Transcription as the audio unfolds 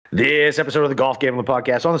This episode of the Golf Gambling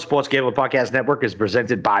Podcast on the Sports Gambling Podcast Network is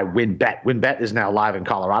presented by WynnBET. WynnBET is now live in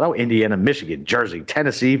Colorado, Indiana, Michigan, Jersey,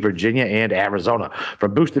 Tennessee, Virginia, and Arizona.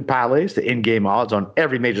 From boosted parlays to in-game odds on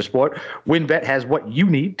every major sport, WynnBET has what you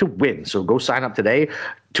need to win. So go sign up today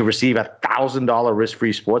to receive a $1,000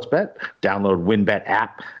 risk-free sports bet. Download WynnBET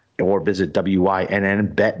app or visit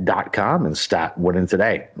wynnbet.com and start winning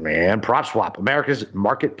today. And PropSwap, America's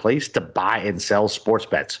marketplace to buy and sell sports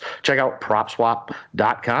bets. Check out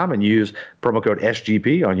PropSwap.com and use promo code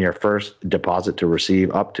SGP on your first deposit to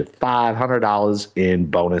receive up to $500 in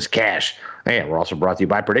bonus cash. And we're also brought to you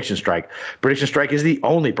by Prediction Strike. Prediction Strike is the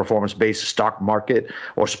only performance-based stock market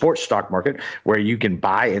or sports stock market where you can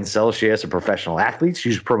buy and sell shares of professional athletes.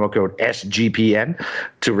 Use promo code SGPN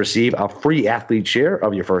to receive a free athlete share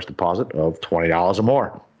of your first deposit of $20 or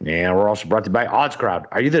more. And we're also brought to you by OddsCrowd.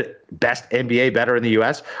 Are you the best NBA bettor in the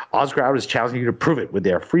U.S.? OddsCrowd is challenging you to prove it with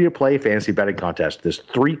their free-to-play fantasy betting contest. There's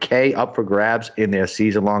 $3K up for grabs in their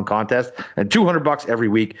season-long contest and $200 every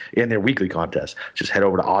week in their weekly contest. Just head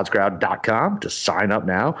over to oddscrowd.com to sign up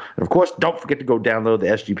now. And, of course, don't forget to go download the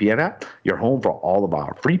SGPN app, your home for all of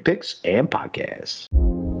our free picks and podcasts.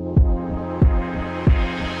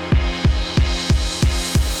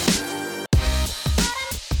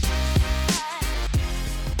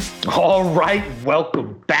 All right,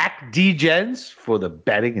 welcome back, D-Gens, for the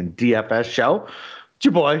Betting and DFS show. It's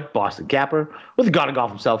your boy, Boston Capper, with the god of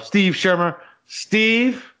golf himself, Steve Shermer.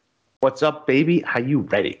 Steve, what's up, baby? Are you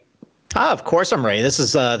ready? Of course I'm ready. This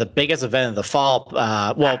is the biggest event of the fall,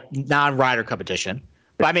 non-Ryder Cup edition.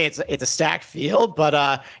 But I mean, it's a stacked field.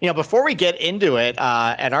 But before we get into it,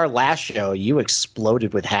 at our last show, you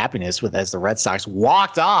exploded with happiness as the Red Sox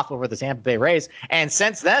walked off over the Tampa Bay Rays, and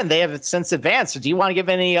since then they have since advanced. So, do you want to give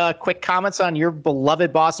any quick comments on your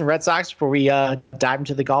beloved Boston Red Sox before we dive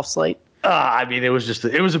into the golf slate? I mean, it was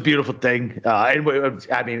a beautiful thing.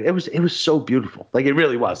 It was so beautiful. Like, it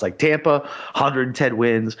really was. Like, Tampa, 110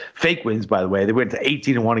 wins, fake wins, by the way. They went to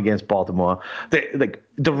 18-1 against Baltimore.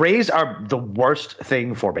 The Rays are the worst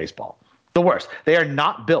thing for baseball. The worst. They are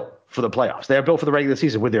not built for the playoffs. They are built for the regular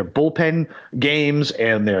season with their bullpen games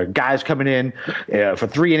and their guys coming in for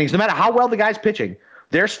 3 innings. No matter how well the guy's pitching,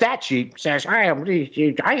 their stat sheet says, I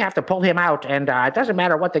have to pull him out, and it doesn't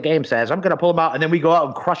matter what the game says. I'm going to pull him out, and then we go out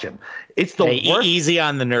and crush him. It's the worst. Easy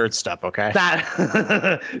on the nerd stuff, okay?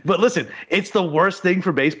 But listen, it's the worst thing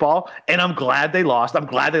for baseball, and I'm glad they lost. I'm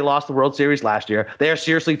glad they lost the World Series last year. They are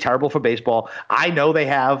seriously terrible for baseball. I know they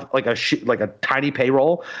have like a tiny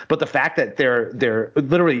payroll, but the fact that they're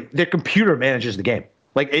literally their computer manages the game.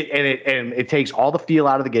 It takes all the feel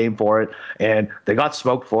out of the game for it, and they got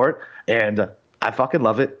smoked for it, and I fucking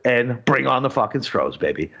love it, and bring on the fucking Stros,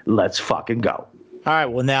 baby. Let's fucking go. All right,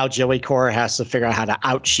 well, now Joey Cora has to figure out how to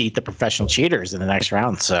out-cheat the professional cheaters in the next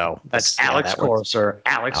round, so that's Alex Cora, sir.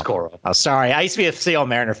 Alex Cora. Oh, sorry. I used to be a Seattle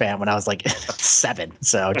Mariner fan when I was like 7,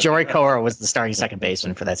 so Joey Cora was the starting second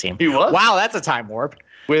baseman for that team. He was? Wow, that's a time warp.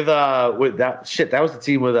 With that was the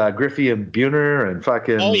team with Griffey and Buhner and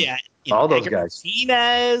fucking... Oh, yeah. All those guys.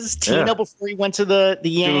 Martinez, Tino before he went to the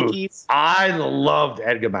Yankees. Dude, I loved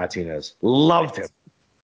Edgar Martinez. Loved him.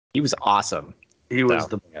 He was awesome. He was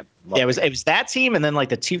the man. It was that team, and then like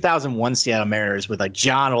the 2001 Seattle Mariners with like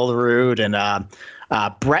John Olerud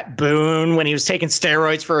and Brett Boone when he was taking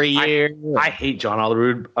steroids for a year. I hate John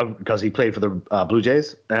Olerud because he played for the Blue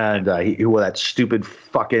Jays, and he wore that stupid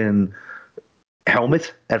fucking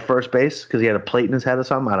helmet at first base because he had a plate in his head or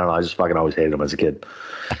something. I don't know. I just fucking always hated him as a kid.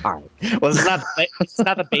 All right. Well, it's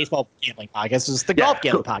not the baseball gambling podcast. It's the golf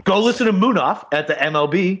gambling podcast. Go listen to Moonoff at the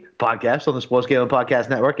MLB podcast on the Sports Gambling Podcast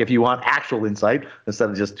Network if you want actual insight instead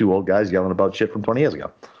of just two old guys yelling about shit from 20 years ago.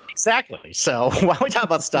 Exactly. So why don't we talk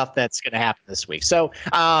about stuff that's going to happen this week? So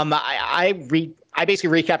I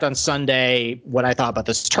basically recapped on Sunday what I thought about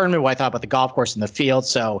this tournament, what I thought about the golf course and the field.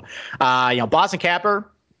 So, Boston Capper,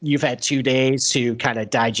 you've had 2 days to kind of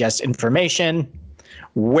digest information.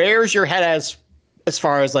 Where's your head as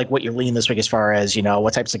far as like what you're leaning this week, as far as,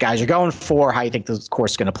 what types of guys you're going for, how you think the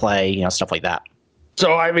course is going to play, stuff like that?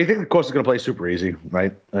 So, I think the course is going to play super easy,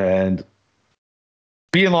 right? And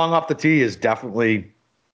being long off the tee is definitely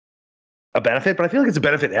a benefit, but I feel like it's a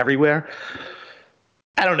benefit everywhere.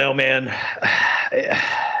 I don't know, man.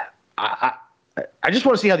 I just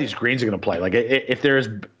want to see how these greens are going to play. Like, if they're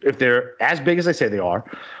as big as they say they are,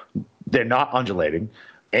 they're not undulating,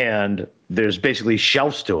 and there's basically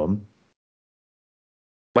shelves to them.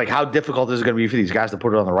 Like, how difficult is it going to be for these guys to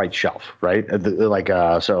put it on the right shelf, right? Rick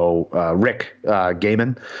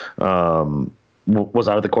Gaiman was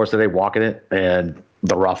out of the course today walking it, and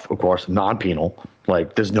the rough, of course, non-penal.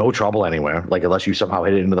 Like, there's no trouble anywhere, like, unless you somehow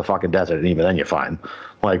hit it into the fucking desert, and even then you're fine.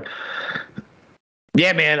 Like,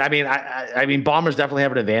 Yeah, man. I mean, I mean, Bombers definitely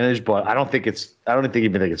have an advantage, but I don't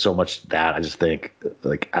even think it's so much that. I just think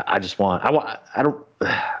like I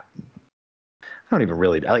don't even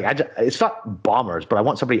really like. It's not Bombers, but I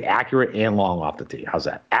want somebody accurate and long off the tee. How's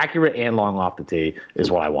that? Accurate and long off the tee is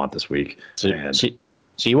what I want this week. So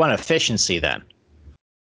you want efficiency then?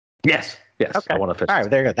 Yes. Okay. I want efficiency. All right,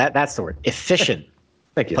 there you go. That's the word. Efficient.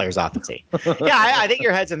 Thank you. Players off the tee. Yeah, I think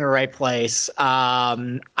your head's in the right place.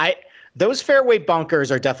 Those fairway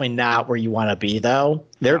bunkers are definitely not where you want to be, though.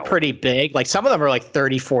 They're pretty big. Like some of them are like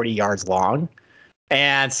 30, 40 yards long.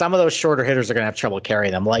 And some of those shorter hitters are going to have trouble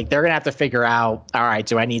carrying them. Like they're going to have to figure out, all right,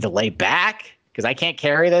 do I need to lay back? Because I can't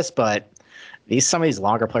carry this. But some of these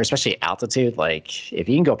longer players, especially at altitude, like if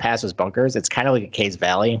you can go past those bunkers, it's kind of like a Caves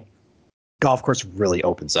Valley. Golf course really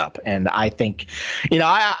opens up. And I think,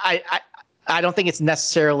 I don't think it's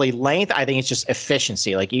necessarily length. I think it's just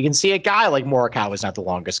efficiency. Like you can see a guy like Morikawa is not the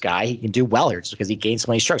longest guy. He can do well here just because he gained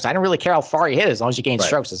so many strokes. I don't really care how far he hit as long as you gain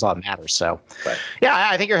strokes. That's all that matters. So, yeah,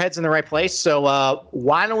 I think your head's in the right place. So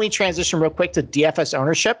why don't we transition real quick to DFS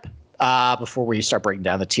ownership before we start breaking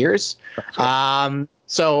down the tiers?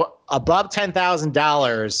 So above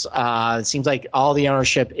 $10,000, it seems like all the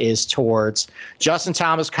ownership is towards Justin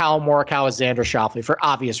Thomas, Kyle Morikawa, Xander Schauffele for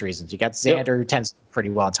obvious reasons. You got Xander, who tends pretty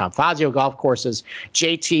well on Tom Fazio golf courses.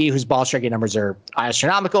 JT, whose ball striking numbers are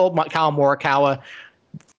astronomical. Kyle Morikawa,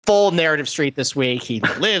 full narrative street this week. He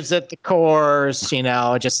lives at the course.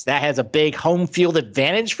 Just that has a big home field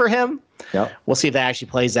advantage for him. Yep. We'll see if that actually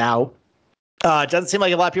plays out. It doesn't seem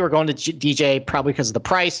like a lot of people are going to DJ probably because of the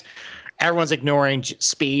price. Everyone's ignoring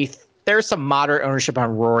Spieth. There's some moderate ownership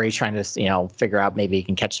on Rory trying to, figure out maybe he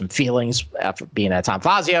can catch some feelings after being at Tom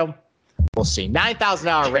Fazio. We'll see.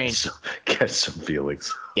 $9,000 range. Catch some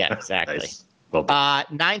feelings. Yeah, exactly. Nice. Well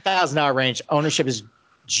 $9,000 range. Ownership is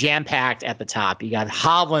jam-packed at the top. You got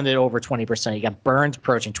Hovland at over 20%. You got Burns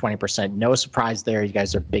approaching 20%. No surprise there. You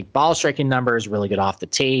guys are big ball striking numbers, really good off the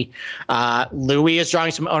tee. Louis is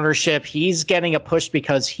drawing some ownership. He's getting a push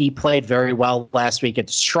because he played very well last week at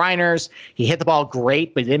the Shriners. He hit the ball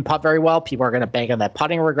great, but he didn't putt very well. People are going to bank on that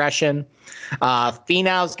putting regression.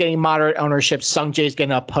 Finau's getting moderate ownership. Sungjae's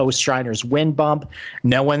getting a post-Shriners win bump.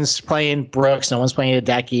 No one's playing Brooks. No one's playing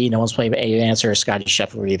Hideki. No one's playing Vance or Scotty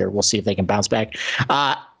Scheffler either. We'll see if they can bounce back.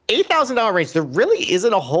 $8,000 range. There really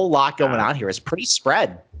isn't a whole lot going on here. It's pretty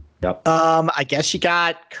spread. Yep. I guess you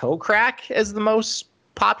got Kokrak as the most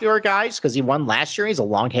popular guys because he won last year. He's a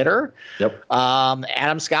long hitter. Yep.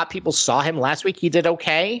 Adam Scott, people saw him last week. He did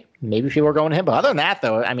okay. Maybe people are going to him. But other than that,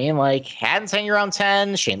 though, I mean, like Haddon's hanging around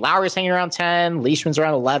 10. Shane Lowry's hanging around 10. Leishman's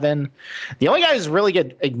around 11. The only guys who really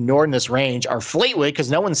get ignored in this range are Fleetwood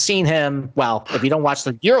because no one's seen him. Well, if you don't watch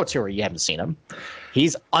the Euro Tour, you haven't seen him.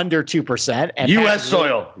 He's under 2%. And U.S.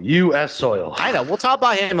 soil. U.S. soil. I know. We'll talk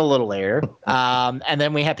about him a little later. And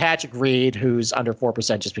then we have Patrick Reed, who's under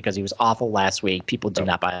 4% just because he was awful last week. People do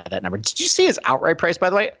not buy that number. Did you see his outright price,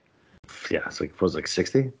 by the way? Yeah, it was like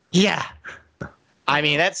 60. Yeah. I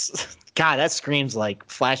mean, that screams like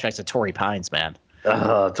flashbacks to Torrey Pines, man.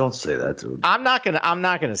 Don't say that, dude. I'm not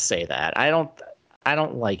gonna say that. I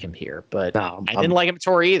don't like him here, but I didn't like him at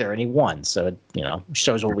Torrey either, and he won. So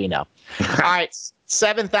shows what we know. All right,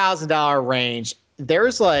 $7,000 range.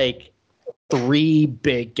 There's like three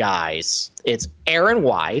big guys. It's Aaron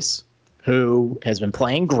Wise, who has been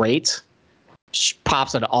playing great,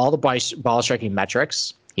 pops into all the ball striking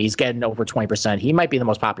metrics. He's getting over 20%. He might be the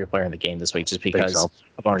most popular player in the game this week just because of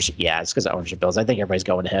ownership. Yeah, it's because of ownership bills. I think everybody's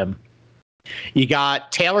going to him. You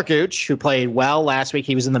got Taylor Gooch, who played well last week.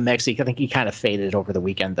 He was in the mix. I think he kind of faded over the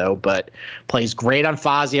weekend, though, but plays great on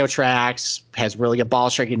Fazio tracks, has really good ball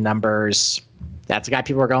striking numbers. That's the guy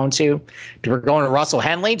people are going to. People are going to Russell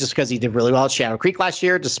Henley just because he did really well at Shadow Creek last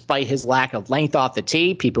year, despite his lack of length off the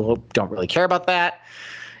tee. People don't really care about that.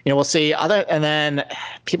 We'll see. And then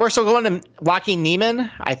people are still going to Joaquin Niemann.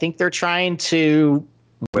 I think they're trying to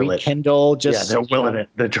rekindle. They're willing it.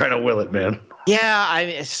 They're trying to will it, man. Yeah,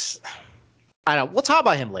 I don't know. We'll talk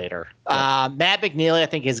about him later. Matt McNeely, I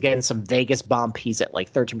think, is getting some Vegas bump. He's at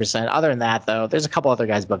like 13%. Other than that, though, there's a couple other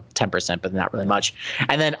guys above 10%, but not really much.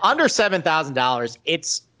 And then under $7,000,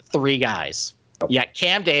 it's three guys. Yeah,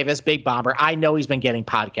 Cam Davis, big bomber. I know he's been getting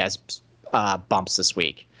podcast bumps this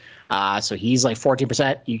week. So he's like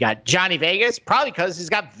 14%. You got Johnny Vegas, probably because he's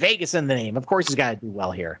got Vegas in the name. Of course, he's got to do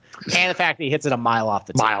well here. And the fact that he hits it a mile off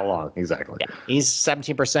the tee. Mile long, exactly. Yeah, he's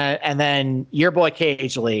 17%. And then your boy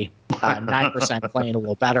KH Lee, 9%, playing a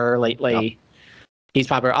little better lately. He's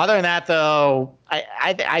popular. Other than that, though,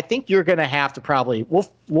 I think you're going to have to probably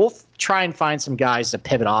we'll try and find some guys to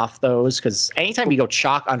pivot off those, because anytime you go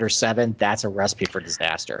chalk under 7, that's a recipe for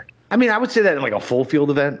disaster. I mean, I would say that in like a full field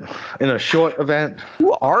event, in a short event.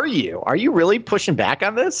 Who are you? Are you really pushing back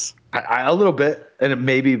on this? A little bit, and it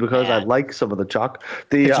may be because I like some of the chalk.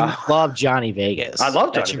 You love Johnny Vegas. I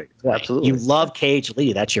love Johnny Vegas. Absolutely. You love Cage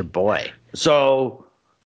Lee. That's your boy. So.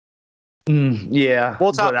 Yeah.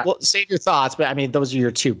 We'll talk. We'll save your thoughts, but I mean, those are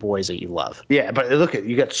your two boys that you love. Yeah, but look at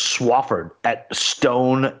you got Swafford at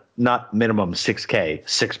stone nut minimum 6K,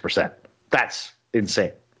 6%. That's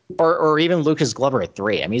insane. Or even Lucas Glover at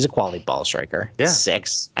 3. I mean, he's a quality ball striker. Yeah.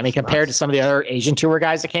 6. I mean, compared to some of the other Asian Tour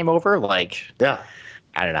guys that came over, like, yeah,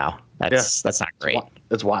 I don't know. That's not great.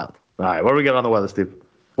 It's wild. All right, what do we got on the weather, Steve?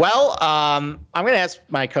 Well, I'm going to ask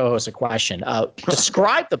my co-host a question.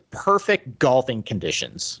 Describe the perfect golfing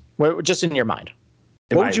conditions, just in your mind.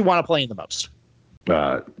 What would you want to play in the most?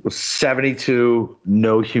 72,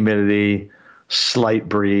 no humidity, slight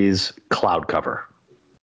breeze, cloud cover.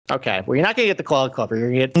 Okay, well, you're not going to get the cloud cover. You're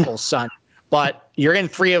going to get full sun, but you're in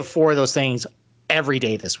 3 of 4 of those things every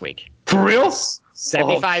day this week. For real?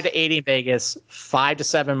 75 to 80 in Vegas, 5 to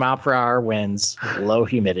 7 mile per hour winds, low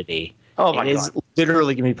humidity. Oh my God. It is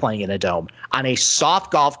literally going to be playing in a dome on a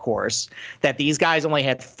soft golf course that these guys only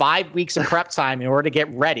had 5 weeks of prep time in order to get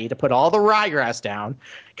ready to put all the ryegrass down.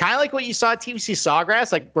 Kind of like what you saw at TPC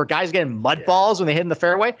Sawgrass, like where guys getting mud balls when they hit in the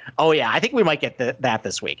fairway. Oh, yeah, I think we might get that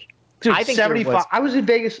this week. Dude, I think 75. I was in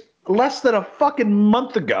Vegas less than a fucking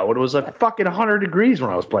month ago, and it was like fucking 100 degrees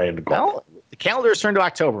when I was playing the golf. Well, the calendar has turned to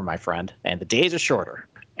October, my friend, and the days are shorter.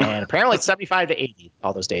 And apparently it's 75 to 80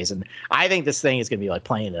 all those days. And I think this thing is going to be like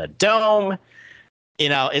playing in a dome. You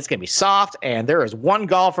know, it's going to be soft. And there is one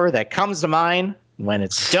golfer that comes to mind when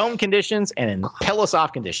it's dome conditions and in pillow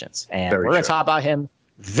soft conditions. And we're going to talk about him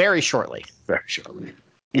very shortly. Very shortly.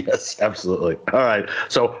 Yes, absolutely. All right.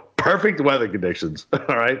 So perfect weather conditions.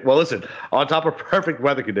 All right. Well, listen, on top of perfect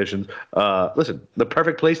weather conditions, listen, the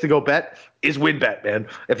perfect place to go bet is WynnBET, man.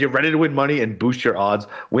 If you're ready to win money and boost your odds,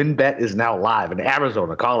 WynnBET is now live in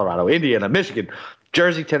Arizona, Colorado, Indiana, Michigan,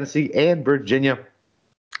 Jersey, Tennessee, and Virginia.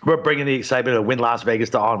 We're bringing the excitement of Wynn Las Vegas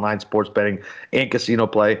to online sports betting and casino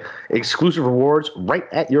play. Exclusive rewards right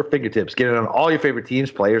at your fingertips. Get in on all your favorite teams,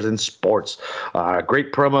 players, and sports.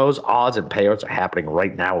 Great promos, odds, and payouts are happening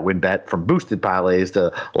right now at WynnBET. From boosted parlays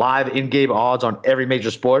to live in-game odds on every major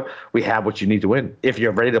sport, we have what you need to win. If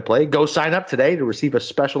you're ready to play, go sign up today to receive a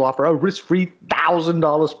special offer, a risk-free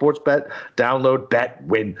 $1,000 sports bet. Download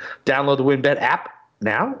BetWin. Download the WynnBET app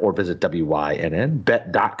now, or visit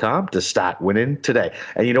wynnbet.com to start winning today.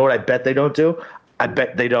 And you know what I bet they don't do? I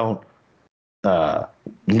bet they don't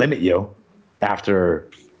limit you after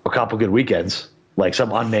a couple good weekends, like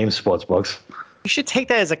some unnamed sports books. You should take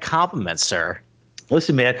that as a compliment, sir.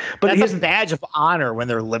 Listen, man, but that's a badge of honor when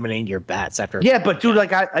they're limiting your bets after. Yeah, but dude,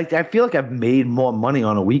 like I feel like I've made more money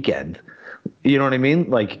on a weekend. You know what I mean?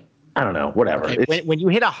 Like, I don't know, whatever. Okay, when you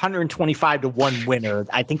hit 125 to 1 winner,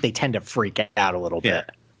 I think they tend to freak out a little bit.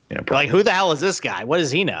 Yeah, like, who the hell is this guy? What does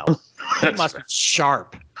he know? He must be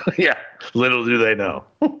sharp. Yeah, little do they know.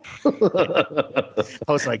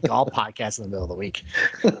 Posting a golf podcast in the middle of the week.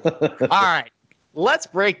 All right, let's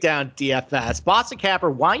break down DFS. Boston Capper,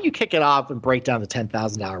 why don't you kick it off and break down the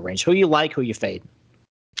 $10,000 range? Who you like, who you fade?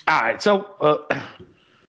 All right, so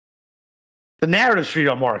the narrative street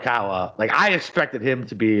on Morikawa, like I expected him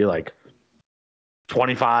to be like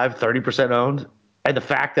 25, 30% owned. And the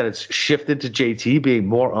fact that it's shifted to JT being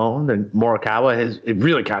more owned than Morikawa it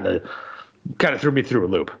really kind of threw me through a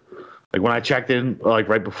loop. Like when I checked in like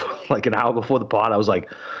right before, like an hour before the pod, I was like,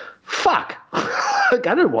 fuck. Like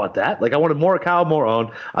I didn't want that. Like I wanted Morikawa more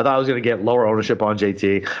owned. I thought I was going to get lower ownership on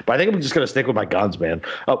JT, but I think I'm just going to stick with my guns, man.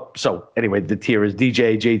 Oh, so anyway, the tier is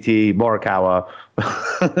DJ, JT, Morikawa,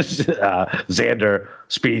 Xander,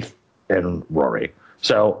 Spieth, and Rory.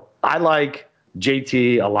 So I like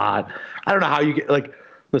JT a lot. I don't know how you get like.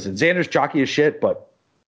 Listen, Xander's jockey as shit, but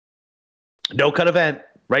no cut event,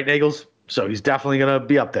 right, Nagels? So he's definitely going to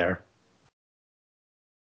be up there.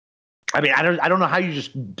 I mean, I don't know how you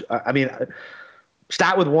just. I mean,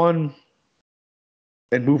 start with one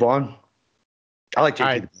and move on. I like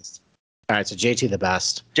JT the best. All right, so JT the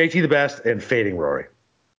best. JT the best and fading Rory.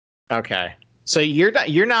 Okay, so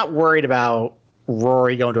you're not worried about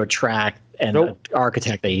Rory going to a track and an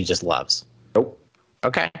architect that he just loves. Nope.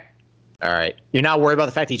 Okay. All right. You're not worried about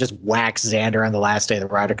the fact that he just waxed Xander on the last day of the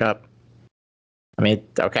Ryder Cup? I mean,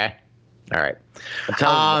 okay. All right. I'm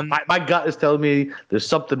telling you, my gut is telling me there's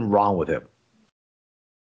something wrong with him.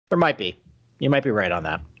 There might be. You might be right on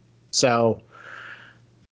that. So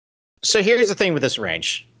here's the thing with this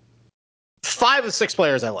range. 5 of the 6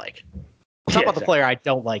 players I like. Let's talk about the player I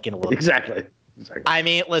don't like in a little bit. Exactly. I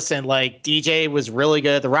mean, listen, like DJ was really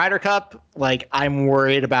good at the Ryder Cup. Like, I'm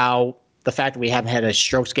worried about the fact that we haven't had a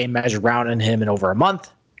strokes game measured round in him in over a month.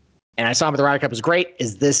 And I saw him at the Ryder Cup was great.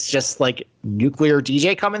 Is this just like nuclear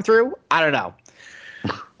DJ coming through? I don't know.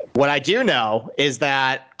 What I do know is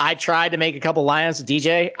that I tried to make a couple lineups with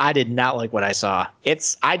DJ. I did not like what I saw.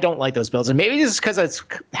 I don't like those builds. And maybe it's because that's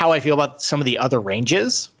how I feel about some of the other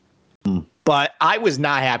ranges. But I was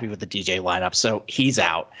not happy with the DJ lineup, so he's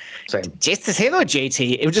out. Same. Just to say though,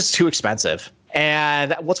 JT, it was just too expensive.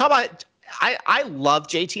 And we'll talk about I love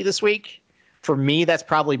JT this week. For me, that's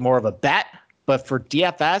probably more of a bet. But for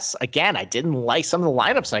DFS, again, I didn't like some of the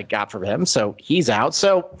lineups I got from him, so he's out.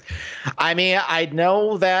 So, I mean, I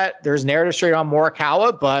know that there's narrative straight on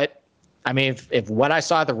Morikawa, but I mean, if what I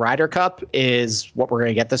saw at the Ryder Cup is what we're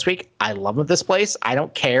going to get this week, I love him at this place. I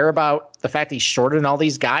don't care about the fact he's shorter than all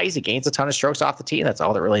these guys. He gains a ton of strokes off the tee, and that's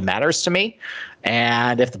all that really matters to me.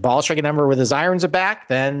 And if the ball striking number with his irons are back,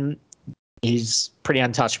 then he's pretty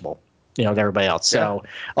untouchable, to everybody else. So,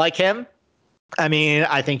 like him. I mean,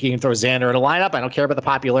 I think you can throw Xander in a lineup. I don't care about the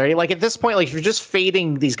popularity. Like at this point, like if you're just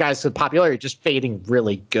fading these guys to popularity, you're just fading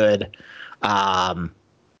really good.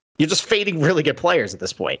 You're just fading really good players at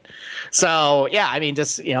this point. So yeah, I mean,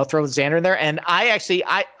 just throw Xander in there. And I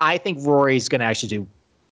think Rory's going to actually do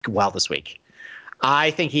well this week.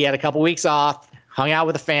 I think he had a couple weeks off, hung out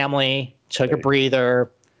with the family, took a breather.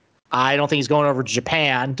 I don't think he's going over to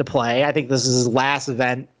Japan to play. I think this is his last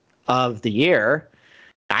event of the year.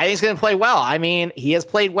 I think he's going to play well. I mean, he has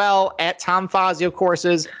played well at Tom Fazio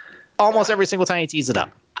courses almost every single time he tees it up.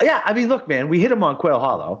 Yeah, I mean, look, man, we hit him on Quail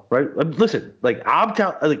Hollow, right? Listen, like I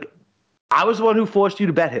was the one who forced you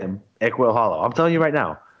to bet him at Quail Hollow. I'm telling you right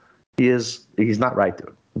now, he's not right,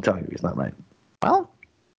 dude. I'm telling you, he's not right. Well,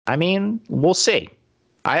 I mean, we'll see.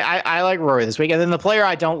 I like Rory this week, and then the player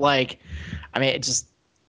I don't like. I mean, it just.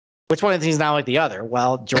 Which one of these is not like the other?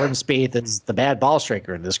 Well, Jordan Spieth is the bad ball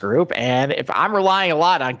striker in this group. And if I'm relying a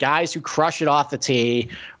lot on guys who crush it off the tee,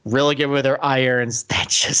 really good with their irons, that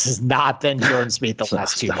just has not been Jordan Spieth the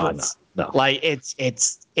last 2 months. No. Like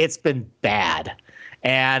it's been bad.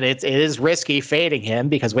 And it is risky fading him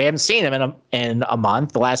because we haven't seen him in a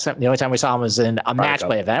month. The only time we saw him was in a match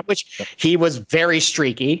play event, which he was very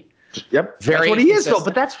streaky. Yep. That's what he is, though.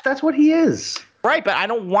 But that's what he is. Right, but I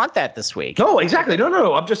don't want that this week. No, exactly.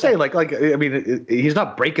 No. I'm just saying, like I mean, he's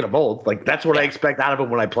not breaking a mold. Like that's what I expect out of him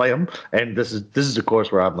when I play him. And this is a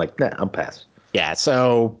course where I'm like, nah, I'm pass. Yeah,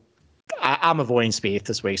 so I'm avoiding Spieth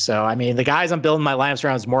this week. So I mean, the guys I'm building my lineups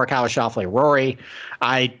around is Morikawa, Schauffele, Rory.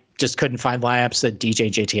 I just couldn't find lineups that DJ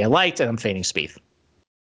JT I liked, and I'm fading Spieth.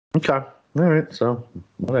 Okay, all right. So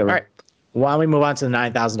whatever. All right. Why don't we move on to the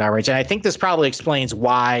 $9,000 range? And I think this probably explains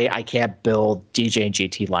why I can't build DJ and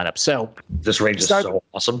GT lineup. So this range is so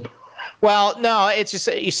awesome. Well, no, it's just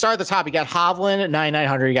you start at the top. You got Hovland at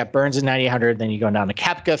 9,900. You got Burns at 9,800. Then you go down to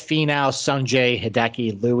Koepka, Finau, Sungjae,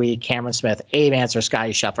 Hideki, Louis, Cameron Smith, Abe Answer,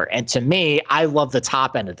 Scotty Scheffler. And to me, I love the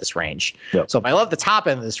top end of this range. Yep. So if I love the top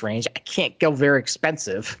end of this range, I can't go very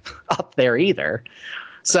expensive up there either.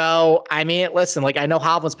 So, I mean, listen, like I know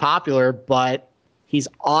Hovland's popular, but he's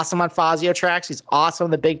awesome on Fazio tracks. He's awesome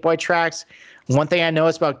on the big boy tracks. One thing I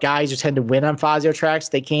notice about guys who tend to win on Fazio tracks,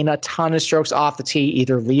 they gain a ton of strokes off the tee,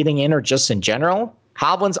 either leading in or just in general.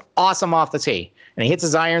 Hovland's awesome off the tee, and he hits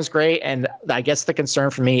his irons great. And I guess the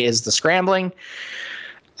concern for me is the scrambling.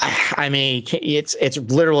 I mean, it's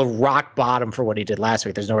literal rock bottom for what he did last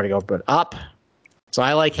week. There's nowhere to go but up. So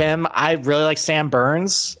I like him. I really like Sam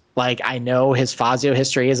Burns. Like, I know his Fazio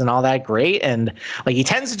history isn't all that great, and like he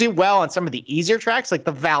tends to do well on some of the easier tracks, like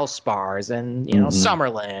the Valspars and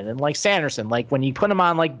Summerlin and like Sanderson. Like when you put him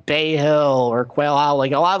on like Bay Hill or Quail Hollow,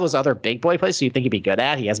 like a lot of those other big boy places you think he'd be good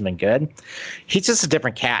at, he hasn't been good. He's just a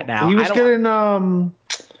different cat now. He was good in I'm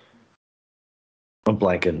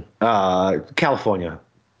blanking. California,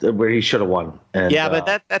 where he should have won. And, yeah,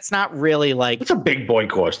 but that's not really like it's a big boy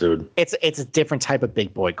course, dude. It's a different type of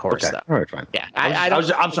big boy course, though. All right, fine. Yeah,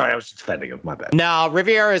 I'm sorry, I was defending him. My bad. No,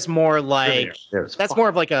 Riviera is more like that's more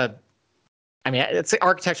of like a. I mean, it's an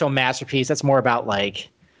architectural masterpiece. That's more about like,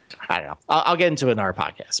 I don't know. I'll get into it in our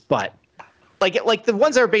podcast, but like the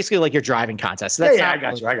ones that are basically like your driving contests. That's I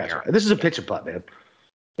got you. This is a pitch and putt, man.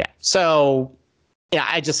 Yeah. So, yeah,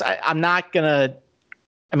 I'm not gonna.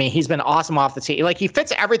 I mean, he's been awesome off the tee. Like, he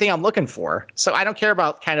fits everything I'm looking for. So I don't care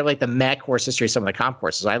about kind of like the Met course history, some of the comp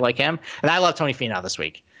courses. I like him. And I love Tony Finau this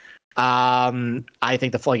week. I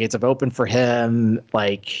think the floodgates have opened for him.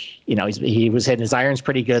 Like, he was hitting his irons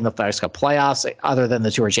pretty good in the FedEx Cup playoffs, other than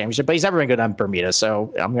the Tour Championship. But he's never been good on Bermuda.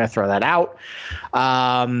 So I'm going to throw that out.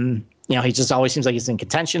 he just always seems like he's in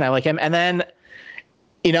contention. I like him. And then,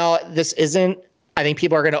 this isn't. I think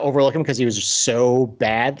people are going to overlook him because he was so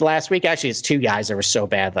bad last week. Actually, it's two guys that were so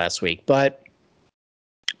bad last week. But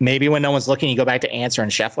maybe when no one's looking, you go back to Answer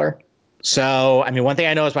and Scheffler. So, one thing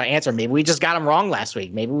I know is about Answer, maybe we just got him wrong last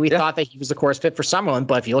week. Maybe we thought that he was the course fit for Summerlin.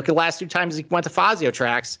 But if you look at the last two times he went to Fazio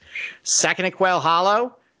tracks, second at Quail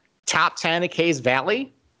Hollow, top 10 at Cays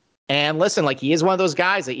Valley. And listen, he is one of those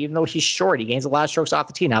guys that even though he's short, he gains a lot of strokes off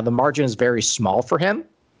the tee. Now, the margin is very small for him.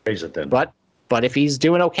 But if he's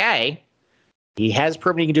doing okay, he has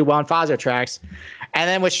proven he can do well on Fazio tracks. And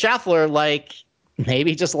then with Scheffler,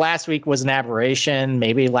 maybe just last week was an aberration.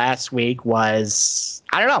 Maybe last week was,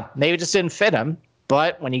 I don't know, maybe it just didn't fit him.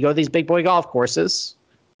 But when you go to these big boy golf courses,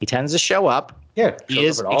 he tends to show up. Yeah, he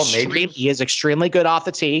is extremely good off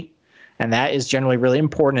the tee. And that is generally really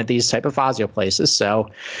important at these type of Fazio places.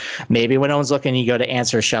 So maybe when no one's looking, you go to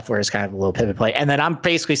Answer Scheffler as kind of a little pivot play. And then I'm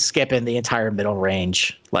basically skipping the entire middle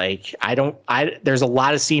range. There's a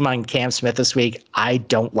lot of seam on Cam Smith this week. I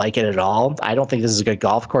don't like it at all. I don't think this is a good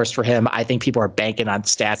golf course for him. I think people are banking on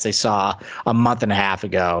stats they saw a month and a half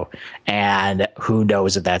ago. And who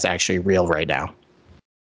knows if that's actually real right now.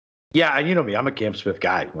 Yeah, and you know me, I'm a Cam Smith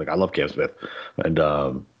guy. I love Cam Smith. And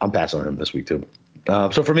I'm passing on him this week too.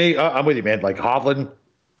 So for me, I'm with you, man. Hovland,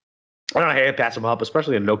 I don't know how to pass him up,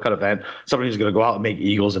 especially in a no-cut event. Somebody who's going to go out and make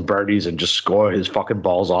eagles and birdies and just score his fucking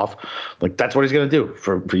balls off. That's what he's going to do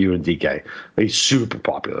for you and DK. He's super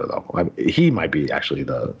popular, though. He might be actually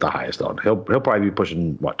the highest on. He'll probably be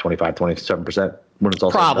pushing, 25, 27% when it's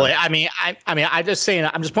all probably. I'm just saying,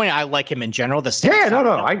 I'm just pointing out I like him in general.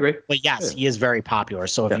 I agree. But yes, he is very popular.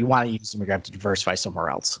 So if you want to use him, you're going to have to diversify somewhere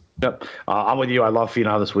else. Yep. I'm with you. I love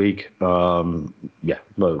Finau this week.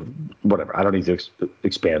 Whatever. I don't need to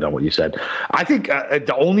expand on what you said. I think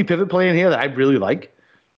the only pivot play in here that I really like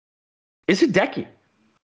is Hideki.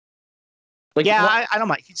 I don't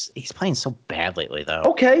mind. He's playing so bad lately, though.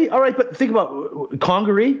 Okay. All right. But think about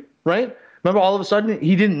Congaree, right? Remember all of a sudden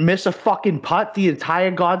he didn't miss a fucking putt the entire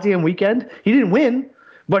goddamn weekend? He didn't win.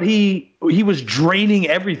 But he was draining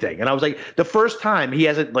everything. And I was like, the first time he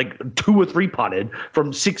hasn't 2 or 3 putted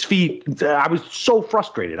from 6 feet, I was so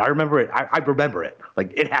frustrated. I remember it. I remember it.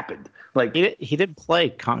 It happened. He didn't play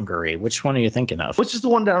Congaree. Which one are you thinking of? Which is the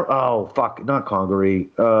one down? Oh, fuck. Not Congaree.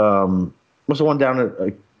 What's the one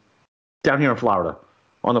down here in Florida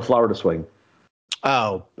on the Florida swing?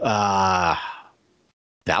 Oh,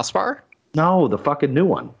 Valspar? No, the fucking new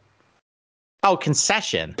one. Oh,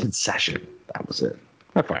 Concession. That was it.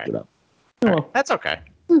 I fucked it up. That's okay.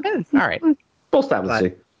 All right. We'll stop and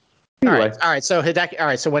see. All right. So Hideki. All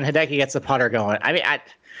right. So when Hideki gets the putter going, and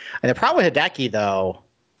the problem with Hideki though,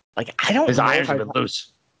 I don't. His irons have been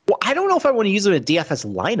loose. Well, I don't know if I want to use him in a DFS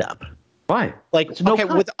lineup. Why?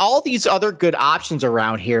 With all these other good options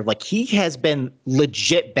around here, he has been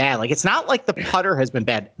legit bad. It's not like the putter has been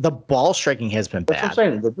bad. The ball striking has been bad. That's what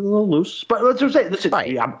I'm saying. They're a little loose. But that's what I'm saying. Listen,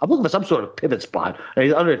 right. I'm looking for some sort of pivot spot. And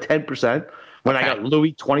he's under 10%. When I got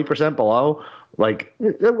Louis 20% below,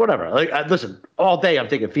 whatever. Listen, all day I'm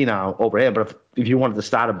taking Finau over him. But if you wanted to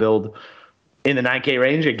start a build in the 9K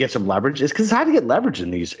range and get some leverage, it's because it's hard to get leverage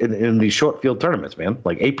in these short field tournaments, man.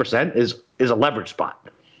 8% is a leverage spot.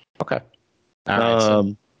 Okay. All right.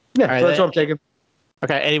 So that's what I'm taking.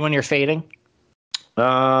 Okay. Anyone you're fading?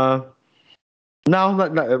 No,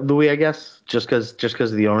 not Louis. I guess just because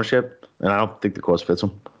of the ownership, and I don't think the course fits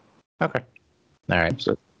him. Okay. All right.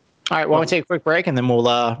 So. All right, well, we'll take a quick break, and then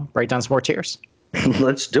we'll break down some more tiers.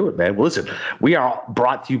 Let's do it, man. Well, listen, we are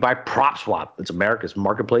brought to you by PropSwap. It's America's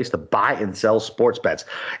marketplace to buy and sell sports bets.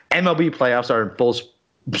 MLB playoffs are in full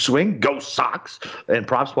swing. Go Sox! And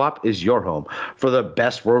PropSwap is your home for the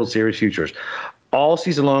best World Series futures. All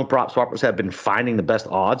season long, prop swappers have been finding the best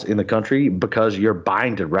odds in the country because you're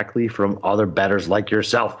buying directly from other bettors like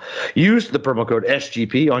yourself. Use the promo code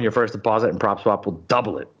SGP on your first deposit, and PropSwap will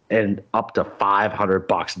double it and up to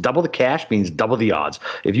 $500. Double the cash means double the odds.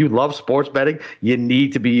 If you love sports betting, you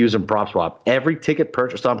need to be using PropSwap. Every ticket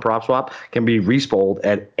purchased on PropSwap can be resold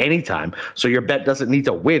at any time, so your bet doesn't need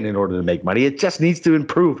to win in order to make money. It just needs to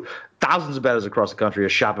improve. Thousands of bettors across the country are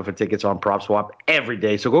shopping for tickets on PropSwap every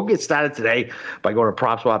day. So go get started today by going to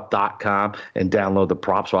PropSwap.com and download the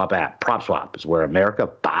PropSwap app. PropSwap is where America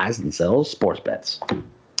buys and sells sports bets.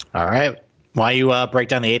 All right. Why you break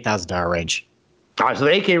down the $8,000 range? All right, so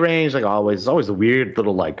the 8K range, like always, is always the weird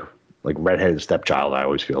little like redheaded stepchild, I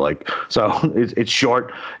always feel like. So it's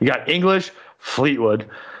short. You got English, Fleetwood,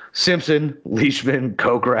 Simpson, Leishman,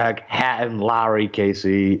 Kokrak, Hatton, Lowry,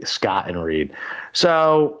 Casey, Scott, and Reed.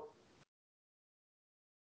 So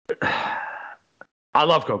I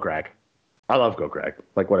love Kokrak. I love Kokrak.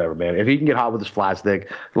 Like, whatever, man. If he can get hot with his flat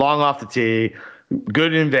stick, long off the tee,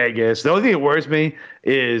 good in Vegas. The only thing that worries me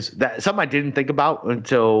is that something I didn't think about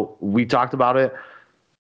until we talked about it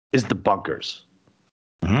is the bunkers.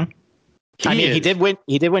 Mm-hmm. He did win.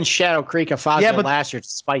 He did win Shadow Creek and Fazio last year,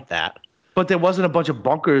 despite that. But there wasn't a bunch of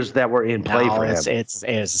bunkers that were in play for him. It's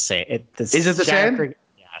the same. Is it the same? Creek,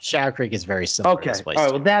 yeah, Shadow Creek is very similar. Okay. All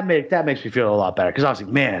right. Well, that makes me feel a lot better because I was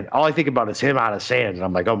like, man, all I think about is him out of sand, and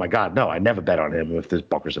I'm like, oh my god, no, I never bet on him if there's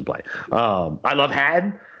bunkers in play. I love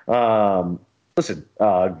Hatton. Listen,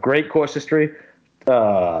 great course history.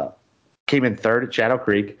 Came in third at Shadow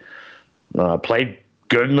Creek. Played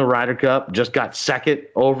good in the Ryder Cup. Just got second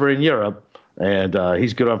over in Europe. And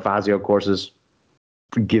he's good on Fazio courses.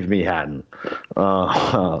 Give me Hatton.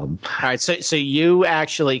 All right, so you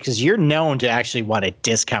actually, because you're known to actually want to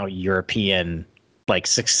discount European like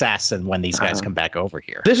success and when these guys come back over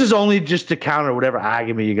here. This is only just to counter whatever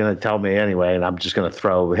argument you're going to tell me anyway, and I'm just going to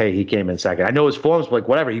throw, hey, he came in second. I know his form's like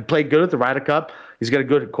whatever. He played good at the Ryder Cup. He's got a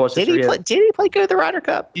good course history. Did he play good at the Ryder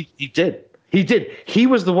Cup? He did. He did. He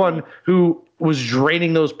was the one who was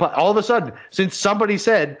draining those putts. All of a sudden, since somebody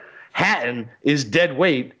said Hatton is dead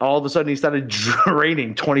weight, all of a sudden he started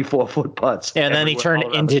draining 24-foot putts. And then he turned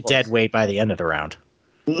into dead weight by the end of the round.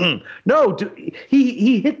 Mm-mm. No, dude,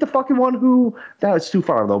 he hit the fucking one who, that was too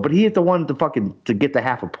far though, but he hit the one to get the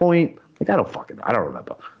half a point. Like, I don't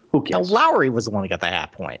remember. Who cares? No, Lowry was the one who got the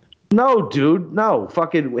half point. No, dude, no.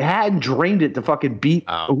 Fucking Hatton drained it to fucking beat.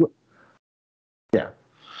 Oh. Yeah.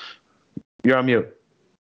 You're on mute.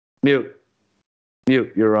 Mute.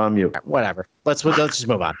 You're on mute. Whatever. Let's just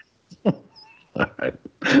move on. All right.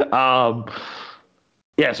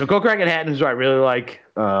 Yeah, so Kokrak and Hatton is who I really like.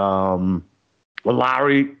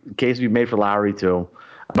 Lowry, case be made for Lowry too.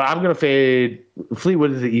 But I'm going to fade.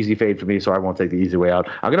 Fleetwood is the easy fade for me, so I won't take the easy way out.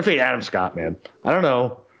 I'm going to fade Adam Scott, man. I don't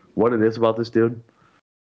know what it is about this dude.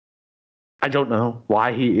 I don't know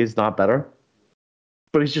why he is not better.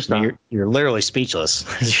 But he's just not. You're literally speechless.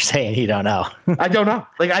 You're saying you don't know. I don't know.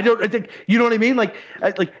 I think, you know what I mean? Like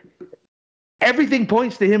everything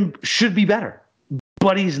points to him should be better,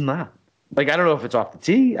 but he's not. Like, I don't know if it's off the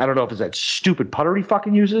tee. I don't know if it's that stupid putter he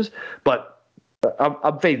fucking uses, but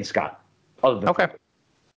I'm fading Scott. Okay.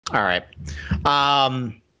 All right.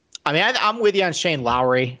 I'm with you on Shane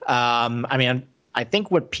Lowry. I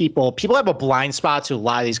think what people have a blind spot to a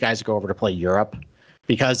lot of these guys go over to play Europe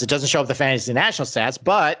because it doesn't show up the fantasy national stats,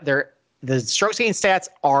 but the strokes gained stats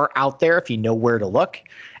are out there if you know where to look.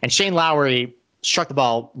 And Shane Lowry struck the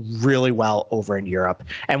ball really well over in Europe.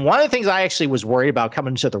 And one of the things I actually was worried about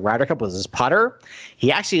coming to the Ryder Cup was his putter.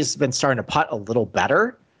 He actually has been starting to putt a little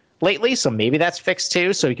better lately, so maybe that's fixed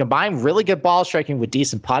too. So you combine really good ball striking with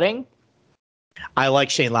decent putting. I like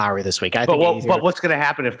Shane Lowry this week. But what's going to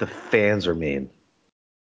happen if the fans are mean?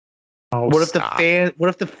 Oh, what if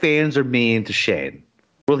the fans are mean to Shane?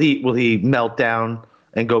 Will he melt down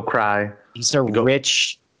and go cry? These are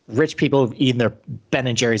rich people who've eaten their Ben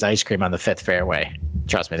and Jerry's ice cream on the fifth fairway.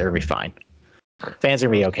 Trust me, they're gonna be fine. Fans are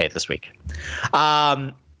gonna be okay this week.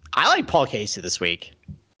 I like Paul Casey this week.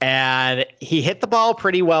 And he hit the ball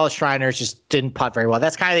pretty well. Shriners just didn't putt very well.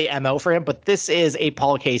 That's kind of the MO for him. But this is a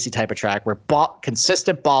Paul Casey type of track where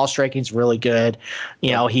consistent ball striking is really good.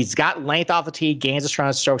 You know, he's got length off the tee, gains a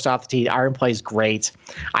strong strokes off the tee. The iron play is great.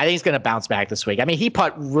 I think he's going to bounce back this week. I mean, he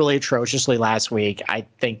putt really atrociously last week. I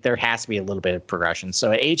think there has to be a little bit of progression.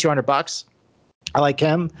 So at $8,200, I like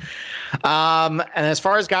him. And as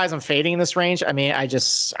far as guys I'm fading in this range, I mean,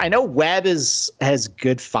 I know Webb has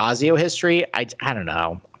good Fazio history. I don't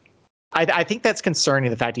know. I think that's concerning,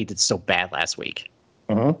 the fact he did so bad last week.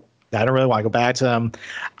 Uh-huh. I don't really want to go back to him.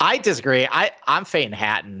 I disagree. I'm fading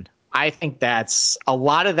Hatton. I think that's a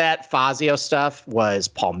lot of that Fazio stuff was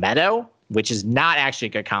Palmetto, which is not actually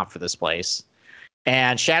a good comp for this place.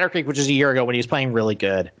 And Shadow Creek, which is a year ago when he was playing really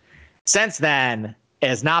good. Since then, it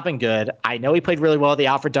has not been good. I know he played really well at the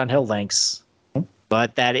Alfred Dunhill Links,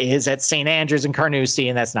 but that is at St. Andrews and Carnoustie,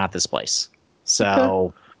 and that's not this place.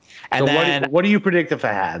 So, and so then what do you predict for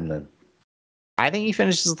Hatton then? I think he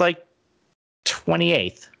finishes like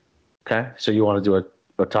 28th. Okay, so you want to do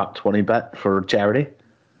a top 20 bet for charity?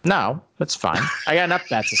 No, that's fine. I got enough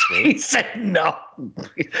bets this week. He said no.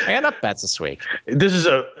 I got enough bets this week. This is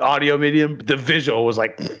an audio medium. The visual was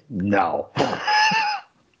like, no.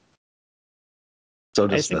 So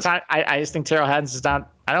I just think Terrell Haddons is down.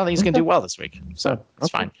 I don't think he's going to do well this week. So it's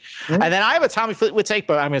fine. And then I have a Tommy Fleetwood take,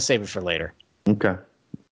 but I'm going to save it for later. Okay.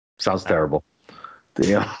 Sounds terrible.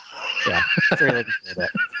 Yeah. Yeah. Really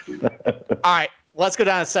all right. Let's go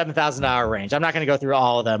down to $7,000 range. I'm not going to go through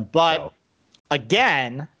all of them, but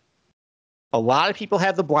again, a lot of people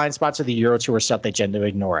have the blind spots of the Euro Tour stuff. They tend to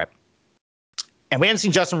ignore it. And we haven't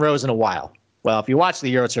seen Justin Rose in a while. Well, if you watched the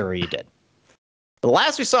Euro Tour, you did. The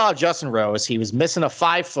last we saw of Justin Rose, he was missing a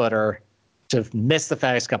 5-footer to miss the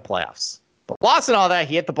FedEx Cup playoffs. But lost in all that,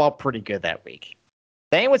 he hit the ball pretty good that week.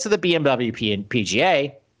 Then he went to the BMW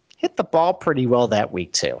PGA, hit the ball pretty well that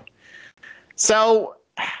week too. So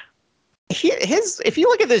if you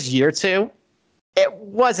look at this year too, it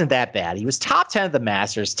wasn't that bad. He was top 10 at the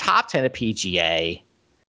Masters, top 10 at PGA.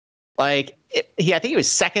 I think he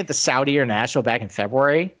was second at the Saudi International back in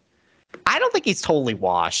February. I don't think he's totally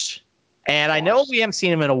washed. And I know we haven't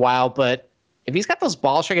seen him in a while, but if he's got those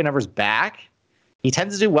ball striking numbers back, he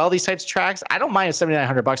tends to do well these types of tracks. I don't mind a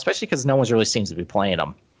 $7,900, especially because no one really seems to be playing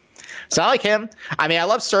him. So I like him. I mean, I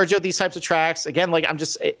love Sergio these types of tracks. Again, like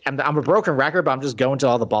I'm a broken record, but I'm just going to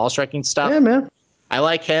all the ball striking stuff. Yeah, man. I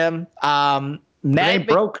like him. Mad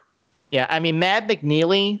broke. Yeah, I mean, Mad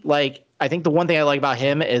McNeely. Like, I think the one thing I like about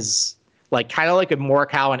him is like kind of like a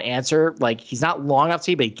Morikawa and Answer. Like, he's not long off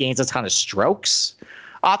tee, but he gains a ton of strokes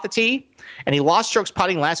off the tee. And he lost strokes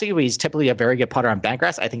putting last week, but he's typically a very good putter on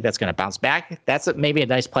bentgrass. I think that's going to bounce back. That's maybe a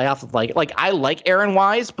nice playoff of like I like Aaron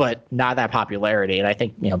Wise, but not that popularity. And I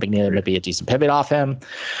think McNeely would be a decent pivot off him.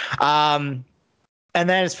 And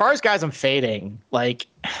then as far as guys I'm fading, like,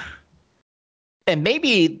 and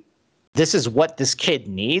maybe this is what this kid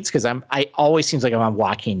needs because I always seems like I'm on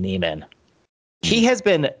Joaquin Niemann. He has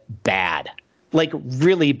been bad, like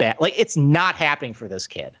really bad. Like it's not happening for this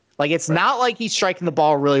kid. Like, it's not like he's striking the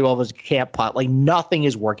ball really well, but he can't putt. Like, nothing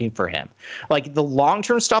is working for him. Like, the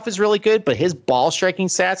long-term stuff is really good, but his ball striking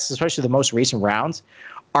stats, especially the most recent rounds,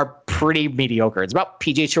 are pretty mediocre. It's about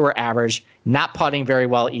PGA Tour average, not putting very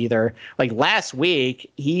well either. Like, last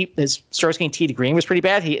week, his strokes gained tee to green was pretty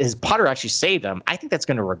bad. His putter actually saved him. I think that's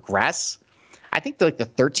going to regress. I think the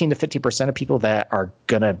 13 to 50% of people that are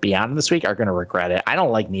going to be on him this week are going to regret it. I don't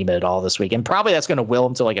like Niemann at all this week. And probably that's going to will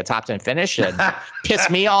him to like a top 10 finish and piss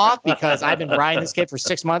me off because I've been riding this kid for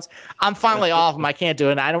 6 months. I'm finally off him. I can't do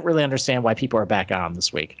it. And I don't really understand why people are back on him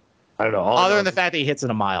this week. I don't know. Other than the fact that he hits in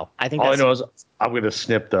a mile. I think all I know is I'm going to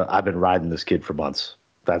snip I've been riding this kid for months.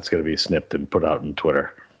 That's going to be snipped and put out on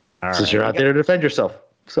Twitter. All since right. You're out there to defend yourself.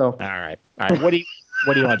 So. All right. What do you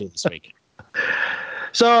want to do this week?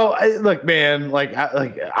 So look, man,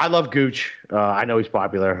 I love Gooch. I know he's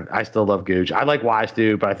popular. I still love Gooch. I like Wise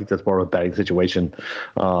too, but I think that's more of a betting situation.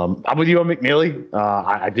 I'm with you on McNeely.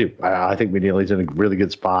 I do. I think McNeely's in a really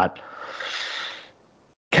good spot.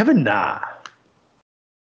 Kevin Na.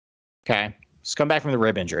 Okay, just come back from the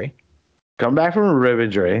rib injury.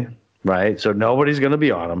 Right? So nobody's going to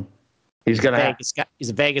be on him. He's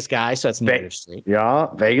a Vegas guy, so it's narrative street. Yeah,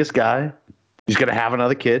 Vegas guy. He's going to have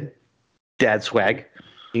another kid. Dad swag.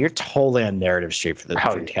 You're totally on narrative street for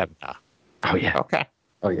Kevin Na. Oh yeah. Okay.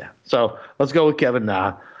 Oh yeah. So let's go with Kevin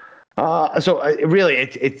Na. Really,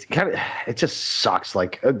 it just sucks.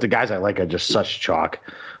 Like the guys I like are just such chalk,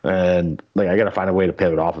 and like I got to find a way to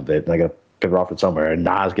pivot off of it. And I got to pivot off it somewhere. And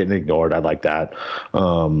Na's getting ignored. I like that.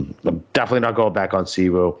 I'm definitely not going back on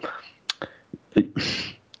Siwoo.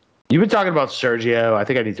 You've been talking about Sergio. I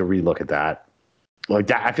think I need to relook at that. Like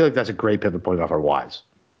that, I feel like that's a great pivot point off our Wise.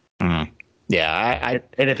 Yeah,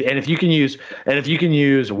 if you can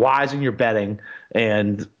use Wise in your betting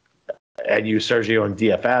and use Sergio in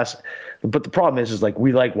DFS, but the problem is like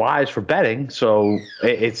we like Wise for betting, so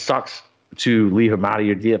it sucks to leave him out of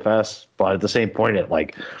your DFS. But at the same point, it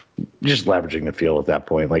like just leveraging the field at that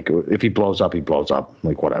point. Like if he blows up, he blows up.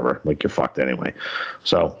 Like whatever. Like you're fucked anyway.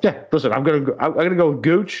 So yeah, listen, I'm gonna go with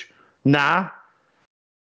Gooch. Nah.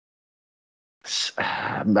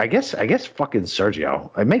 I guess fucking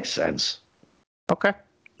Sergio. It makes sense. Okay.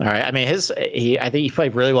 All right. I mean, I think he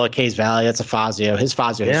played really well at Cays Valley. That's a Fazio. His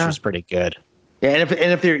Fazio history is pretty good. Yeah, and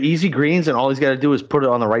if they're easy greens and all he's got to do is put it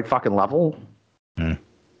on the right fucking level,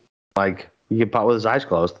 like he can putt with his eyes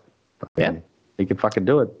closed. Yeah, he can fucking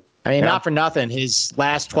do it. I mean, not for nothing. His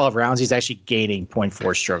last 12 rounds, he's actually gaining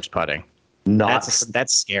 0.4 strokes putting. That's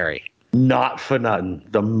scary. Not for nothing.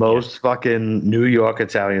 The most fucking New York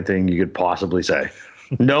Italian thing you could possibly say.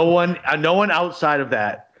 No one outside of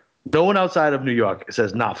that. No one outside of New York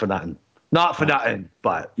says not for nothing. Not for nothing,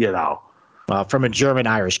 but Well, from a German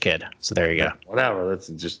Irish kid. So there you go. Whatever. That's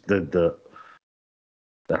just the.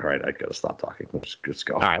 All right, I gotta stop talking. Let's just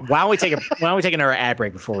go. All right. Why don't we take another ad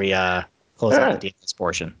break before we close out the DFS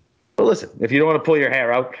portion? But listen, if you don't want to pull your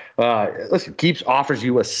hair out, listen, Keeps offers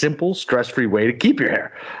you a simple, stress-free way to keep your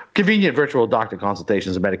hair. Convenient virtual doctor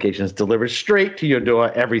consultations and medications delivered straight to your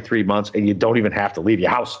door every 3 months, and you don't even have to leave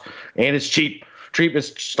your house. And it's cheap.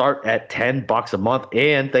 Treatments start at $10 a month,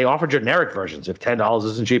 and they offer generic versions if $10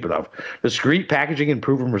 isn't cheap enough. Discreet packaging and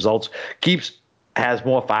proven results keeps has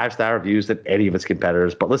more 5-star reviews than any of its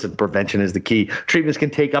competitors. But listen, prevention is the key. Treatments can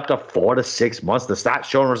take up to 4 to 6 months to start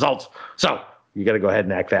showing results. So you got to go ahead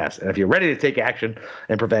and act fast. And if you're ready to take action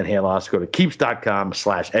and prevent hair loss, go to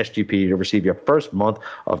keeps.com/SGP to receive your first month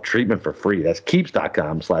of treatment for free. That's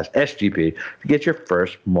keeps.com/SGP to get your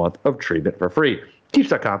first month of treatment for free.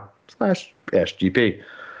 Keeps.com/SGP.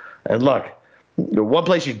 And look, the one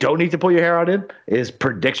place you don't need to pull your hair out in is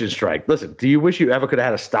Prediction Strike. Listen, do you wish you ever could have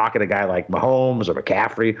had a stock in a guy like Mahomes or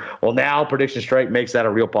McCaffrey? Well, now Prediction Strike makes that a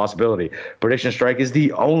real possibility. Prediction Strike is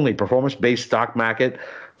the only performance-based stock market,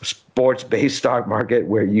 sports-based stock market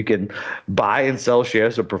where you can buy and sell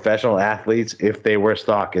shares of professional athletes if they were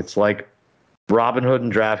stock. It's like Robinhood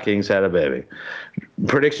and DraftKings had a baby.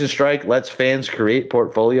 Prediction Strike lets fans create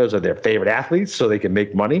portfolios of their favorite athletes so they can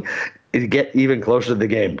make money and get even closer to the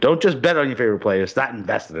game. Don't just bet on your favorite players. Start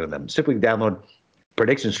investing in them. Simply download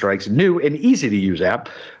Prediction Strike's new and easy-to-use app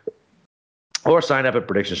or sign up at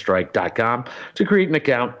PredictionStrike.com to create an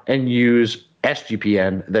account and use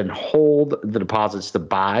SGPN, then hold the deposits to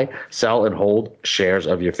buy, sell, and hold shares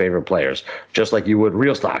of your favorite players, just like you would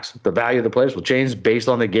real stocks. The value of the players will change based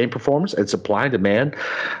on their game performance and supply and demand,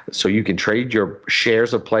 so you can trade your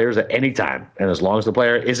shares of players at any time, and as long as the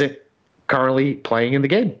player isn't currently playing in the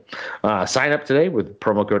game. Sign up today with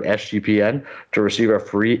promo code SGPN to receive a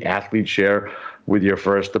free athlete share with your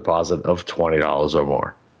first deposit of $20 or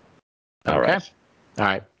more. All right.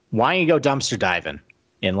 Why don't you go dumpster diving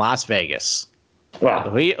in Las Vegas? Well,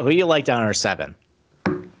 who you like down under 7?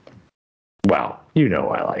 Well, you know who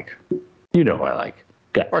I like. Okay.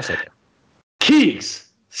 Of course I do. Keegs,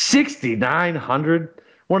 6,900.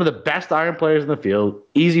 One of the best iron players in the field.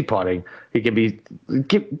 Easy putting. He can be.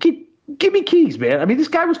 Give me Keegs, man. I mean, this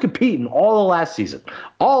guy was competing all last season.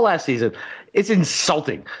 It's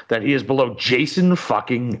insulting that he is below Jason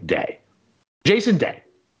fucking Day. Jason Day.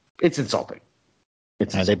 It's insulting.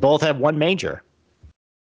 They both have one major.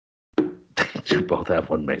 They both have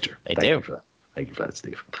one major. Thank you for that. Thank you for that,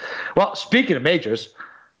 Steve. Well, speaking of majors,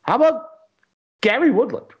 how about Gary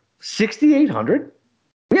Woodland? 6,800.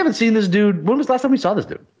 We haven't seen this dude. When was the last time we saw this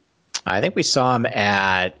dude? I think we saw him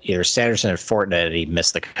at either Sanderson or Fortnite, and he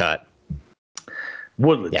missed the cut.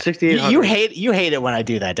 Woodland, yeah. 6,800. You hate it when I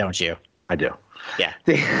do that, don't you? I do. Yeah.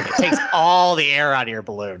 It takes all the air out of your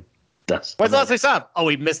balloon. When's the last time we saw him? Oh,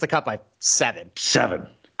 we missed the cut by 7. 7.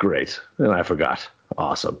 Great. And I forgot.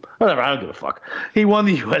 Awesome. Whatever. I don't give a fuck. He won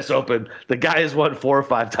the U.S. Open. The guy has won 4 or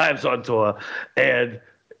 5 times on tour. And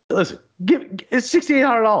listen, it's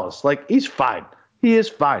 $6,800. Like, he's fine. He is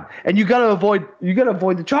fine. And you gotta avoid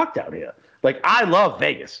the chalk down here. Like, I love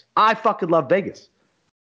Vegas. I fucking love Vegas.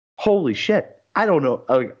 Holy shit. I don't know.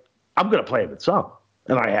 I'm gonna play him at some.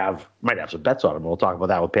 And might have some bets on him. We'll talk about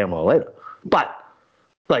that with Pamela later. But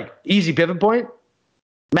like, easy pivot point.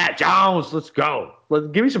 Matt Jones, let's go.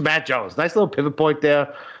 Give me some Matt Jones. Nice little pivot point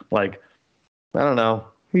there. Like, I don't know.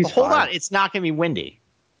 Hold on. It's not going to be windy.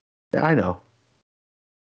 Yeah, I know.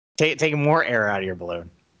 Taking more air out of your balloon.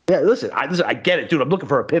 Yeah, listen, I get it, dude. I'm looking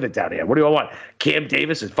for a pivot down here. What do I want? Cam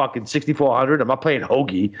Davis is fucking 6,400. I'm not playing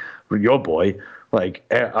Hoagie for your boy. Like,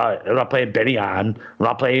 I'm not playing Benny On. I'm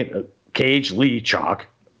not playing Cage Lee Chalk.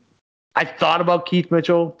 I thought about Keith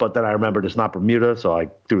Mitchell, but then I remembered it's not Bermuda, so I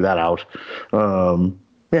threw that out.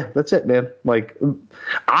 Yeah, that's it, man. Like,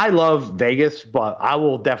 I love Vegas, but I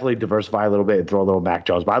will definitely diversify a little bit and throw a little Mac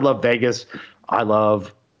Jones. But I love Vegas. I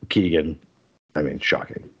love Keegan. I mean,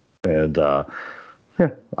 shocking. And, yeah,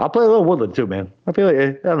 I'll play a little Woodland too, man. I feel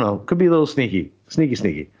like, I don't know, could be a little sneaky.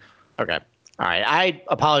 Sneaky. Okay. All right. I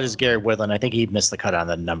apologize, Gary Woodland. I think he missed the cut on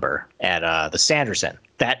the number at the Sanderson.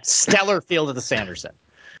 That stellar field of the Sanderson.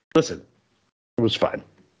 Listen, it was fine.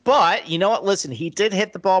 But you know what? Listen, he did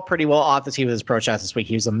hit the ball pretty well off the tee with his approach shots this week.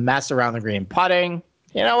 He was a mess around the green putting.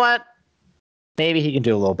 You know what? Maybe he can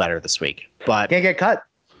do a little better this week. But can't get cut.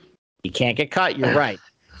 He can't get cut. You're right.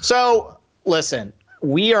 So listen,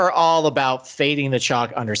 we are all about fading the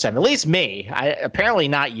chalk under 7. At least me. Apparently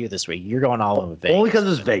not you this week. You're going all over Vegas. Only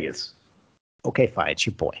because it's Vegas. Okay, fine. It's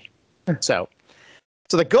your boy. So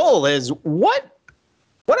the goal is what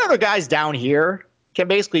other guys down here can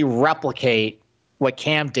basically replicate what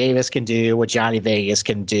Cam Davis can do, what Johnny Vegas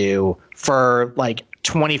can do for like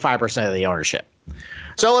 25% of the ownership.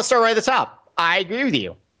 So let's start right at the top. I agree with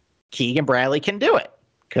you. Keegan Bradley can do it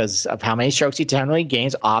because of how many strokes he generally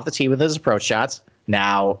gains off the tee with his approach shots.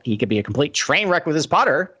 Now, he could be a complete train wreck with his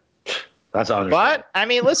putter. That's all. But, I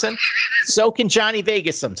mean, listen, so can Johnny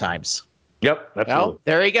Vegas sometimes. Yep, absolutely. Well,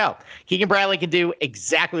 there you go. Keegan Bradley can do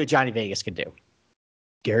exactly what Johnny Vegas can do.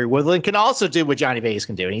 Gary Woodland can also do what Johnny Vegas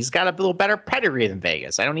can do, and he's got a little better pedigree than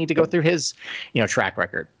Vegas. I don't need to go through his, track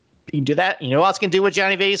record. He can do that. You know who else can do what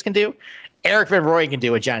Johnny Vegas can do? Eric Van Rooyen can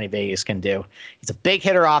do what Johnny Vegas can do. He's a big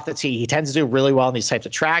hitter off the tee. He tends to do really well in these types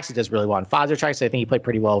of tracks. He does really well on Fazio tracks. I think he played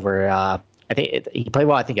pretty well over. He played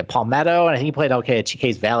well. I think at Palmetto, and I think he played okay at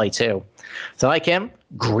Chiquets Valley too. So I like him.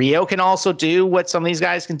 Grillo can also do what some of these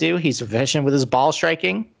guys can do. He's efficient with his ball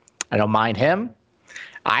striking. I don't mind him.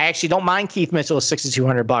 I actually don't mind Keith Mitchell at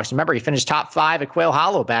 $6,200. Remember, he finished top 5 at Quail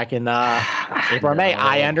Hollow back in April or May.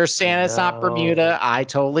 I understand it's not Bermuda. I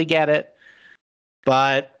totally get it.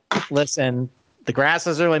 But listen, the grass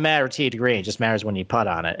doesn't really matter to a degree. It just matters when you putt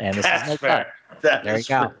on it. And this is no fair. There you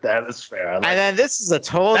go. That is fair. And then this is a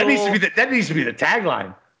total. That needs to be the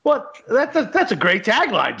tagline. What? That's a great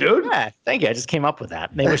tagline, dude. Yeah, thank you. I just came up with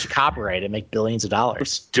that. Maybe we should copyright it and make billions of dollars.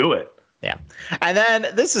 Let's do it. Yeah. And then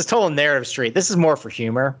this is total narrative street. This is more for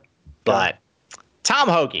humor, but Tom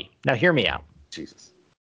Hoge. Now hear me out. Jesus.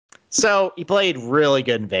 So he played really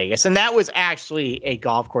good in Vegas, and that was actually a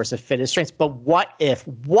golf course that fit his strengths. But what if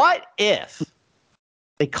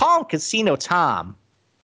they call him Casino Tom?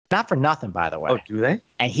 Not for nothing, by the way. Oh, do they?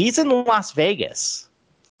 And he's in Las Vegas,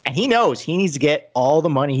 and he knows he needs to get all the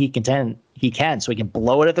money he can, so he can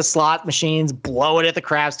blow it at the slot machines, blow it at the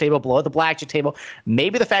craps table, blow it at the blackjack table.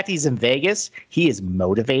 Maybe the fact he's in Vegas, he is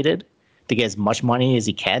motivated to get as much money as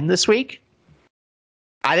he can this week.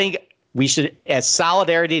 I think we should, as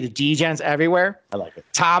solidarity to D-Gens everywhere. I like it.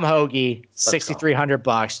 Tom Hoge,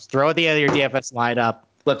 $6,300. Throw at the end of your DFS lineup.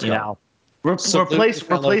 Let's go.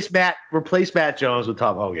 Replace Matt Jones with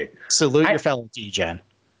Tom Hoge. Salute your fellow D-Gen.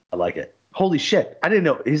 I like it. Holy shit! I didn't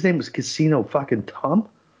know his name was Casino fucking Tom.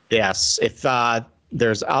 Yes, if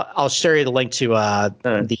I'll share you the link to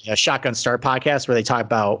the Shotgun Start podcast where they talk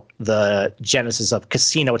about the genesis of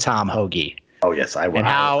Casino Tom Hoge. Oh yes, I will.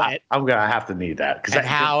 And I'm gonna have to need that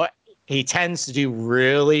how he tends to do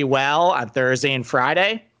really well on Thursday and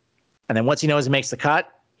Friday, and then once he knows he makes the cut,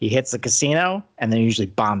 he hits the casino, and then he usually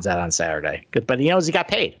bombs out on Saturday. But he knows he got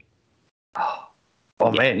paid.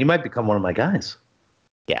 Man, you might become one of my guys.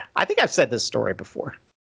 Yeah, I think I've said this story before.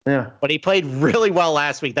 Yeah. But he played really well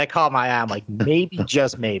last week. That caught my eye. I'm like, maybe,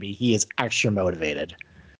 just maybe, he is extra motivated.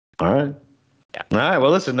 All right. Yeah. All right.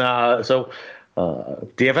 Well, listen, so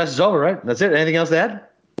DFS is over, right? That's it. Anything else to add?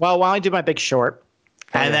 Well, why don't I do my big short?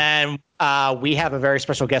 And then we have a very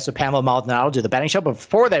special guest with Pamela Maldonado do the betting show. But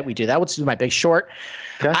before that, we do that. Let's do my big short.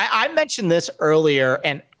 Okay. I mentioned this earlier,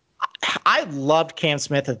 and I loved Cam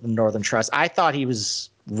Smith at the Northern Trust. I thought he was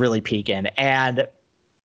really peaking, and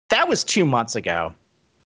that was 2 months ago.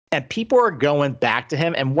 And people are going back to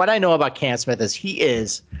him. And what I know about Cam Smith is he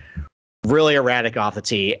is really erratic off the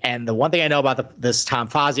tee. And the one thing I know about this Tom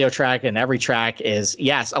Fazio track and every track is,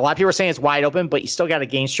 yes, a lot of people are saying it's wide open, but you still got to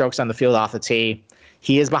gain strokes on the field off the tee.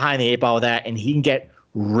 He is behind the 8 ball with that, and he can get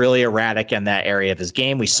really erratic in that area of his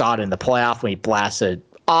game. We saw it in the playoff when he blasted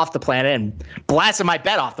off the planet and blasted my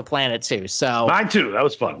bet off the planet too. So mine too. That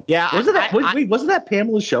was fun. Yeah. Wasn't that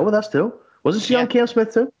Pamela's show with us too? Wasn't she on Cam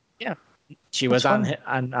Smith too? Yeah. She was on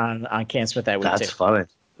Cam Smith that week too. That's funny.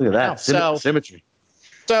 Look at that. Symmetry.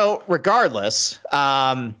 So regardless,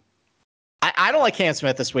 I don't like Cam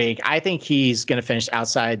Smith this week. I think he's going to finish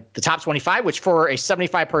outside the top 25, which for a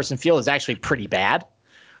 75-person field is actually pretty bad.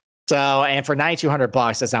 So, and for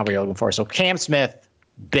 $9,200, that's not what you're looking for. So Cam Smith,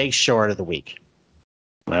 big short of the week.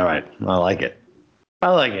 All right. I like it.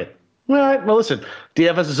 All right. Well, listen,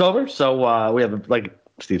 DFS is over. So we have, like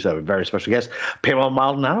Steve said, a very special guest, Pamela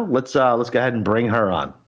Maldonado. Let's go ahead and bring her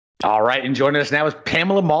on. All right. And joining us now is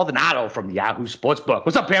Pamela Maldonado from Yahoo Sportsbook.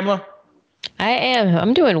 What's up, Pamela? I am.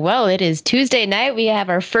 I'm doing well. It is Tuesday night. We have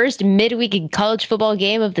our first midweek college football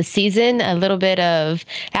game of the season, a little bit of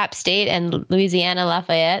App State and Louisiana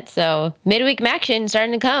Lafayette. So midweek action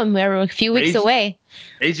starting to come. We're a few weeks away.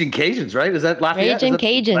 Raging Cajuns, right? Is that Lafayette? Raging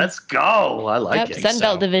Cajuns. Let's go. I like it.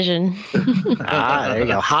 Sunbelt Division. There you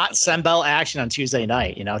go. Hot Sunbelt action on Tuesday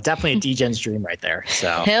night. Definitely a D-Gen's dream right there. So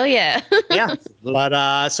hell yeah. Yeah.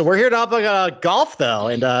 But so we're here to talk about golf though,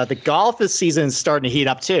 and the golf this season is starting to heat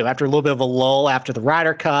up too. After a little bit of a lull after the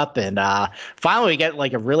Ryder Cup, and finally we get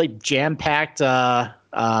like a really jam-packed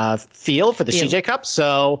field for the CJ Cup.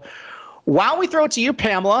 So why don't we throw it to you,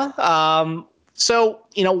 Pamela? So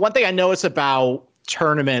one thing I noticed about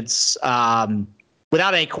tournaments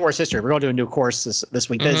without any course history, we're going to do a new course this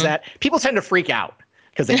week, is that people tend to freak out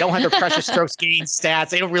because they don't have their precious strokes gain stats.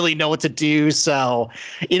 They don't really know what to do. So,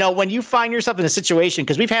 when you find yourself in a situation,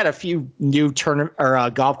 because we've had a few new tournament or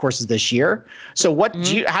golf courses this year. So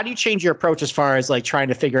how do you change your approach as far as like trying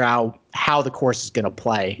to figure out how the course is going to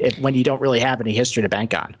play when you don't really have any history to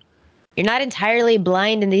bank on? You're not entirely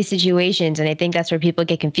blind in these situations, and I think that's where people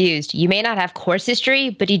get confused. You may not have course history,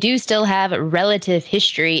 but you do still have relative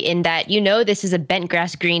history in that this is a bent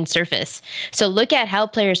grass green surface. So look at how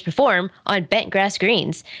players perform on bent grass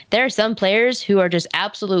greens. There are some players who are just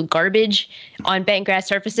absolute garbage on bent grass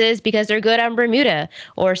surfaces because they're good on Bermuda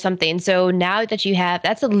or something. So now that you have,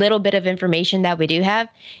 that's a little bit of information that we do have.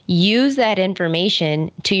 Use that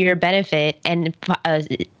information to your benefit and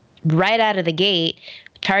right out of the gate,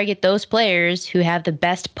 target those players who have the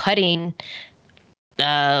best putting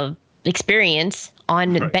experience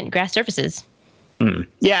on bent grass surfaces.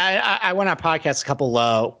 Yeah, I went on a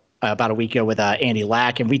podcast about a week ago with Andy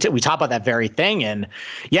Lack, and we talked about that very thing. And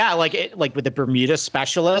yeah, like with the Bermuda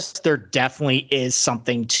specialists, there definitely is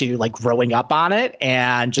something to like growing up on it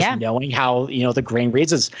and just knowing how the grain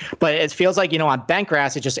reads is. But it feels like on bent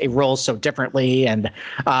grass, it rolls so differently. And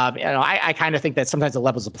I kind of think that sometimes it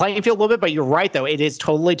levels the playing field a little bit. But you're right, though, it is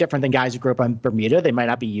totally different than guys who grew up on Bermuda. They might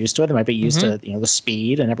not be used to it. They might be used to the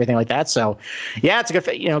speed and everything like that. So yeah, it's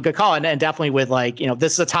a good call. And definitely with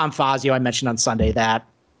this is a Tom Fazio I mentioned on Sunday that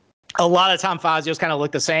a lot of Tom Fazios kind of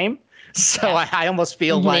look the same. So I almost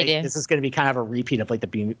feel like this is going to be kind of a repeat of like the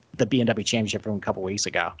BMW Championship from a couple weeks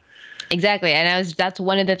ago. Exactly. And that's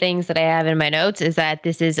one of the things that I have in my notes is that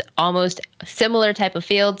this is almost similar type of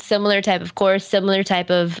field, similar type of course, similar type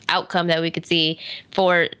of outcome that we could see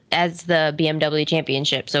as the BMW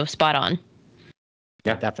Championship. So spot on.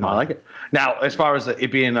 Yeah, definitely. I like it. Now, as far as it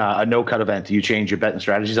being a no-cut event, do you change your betting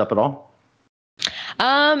strategies up at all?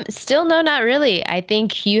 Still, no, not really. I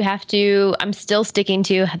think I'm still sticking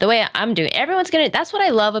to the way I'm doing. That's what I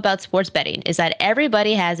love about sports betting is that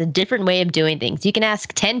everybody has a different way of doing things. You can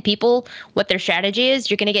ask 10 people what their strategy is.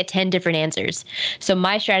 You're going to get 10 different answers. So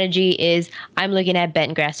my strategy is I'm looking at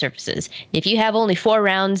bent grass surfaces. If you have only 4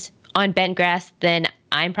 rounds on bent grass, then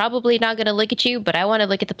I'm probably not going to look at you, but I want to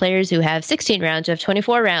look at the players who have 16 rounds, who have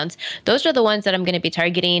 24 rounds. Those are the ones that I'm going to be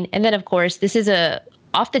targeting. And then, of course, this is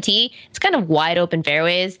off the tee, it's kind of wide open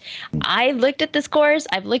fairways. I looked at this course.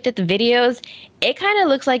 I've looked at the videos. It kind of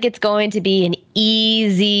looks like it's going to be an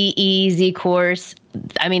easy course.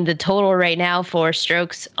 I mean, the total right now for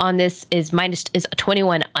strokes on this is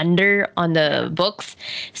 21 under on the books.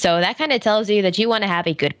 So that kind of tells you that you want to have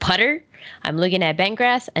a good putter. I'm looking at bent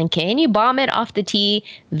grass, and can you bomb it off the tee?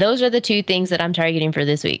 Those are the 2 things that I'm targeting for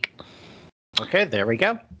this week. Okay, there we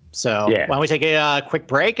go. So why don't we take a quick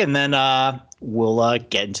break and then we'll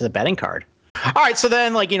get into the betting card. All right. So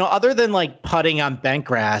then other than like putting on bent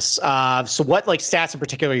grass, so what like stats in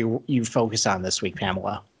particular you focus on this week,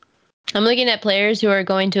 Pamela? I'm looking at players who are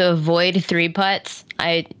going to avoid 3 putts.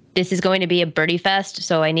 This is going to be a birdie fest,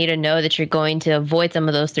 so I need to know that you're going to avoid some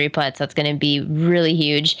of those 3 putts. That's going to be really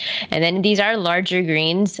huge. And then these are larger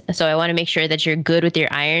greens, so I want to make sure that you're good with your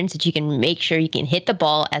irons, that you can make sure you can hit the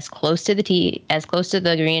ball as close to the tee, as close to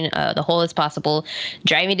the green, the hole as possible.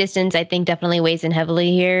 Driving distance, I think, definitely weighs in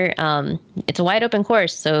heavily here. It's a wide open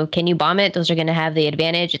course, so can you bomb it? Those are going to have the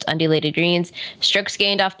advantage. It's undulated greens. Strokes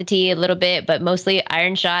gained off the tee a little bit, but mostly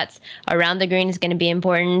iron shots around the green is going to be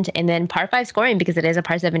important. And then par 5 scoring because it is a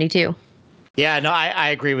par 72. Yeah, no, I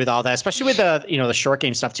agree with all that, especially with the short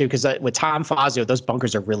game stuff too, because with Tom Fazio, those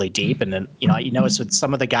bunkers are really deep, and then it's with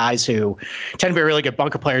some of the guys who tend to be really good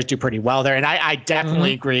bunker players do pretty well there, and I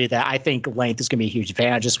definitely agree that I think length is going to be a huge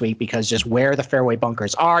advantage this week because just where the fairway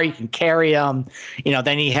bunkers are, you can carry them.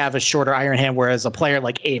 Then you have a shorter iron hand, whereas a player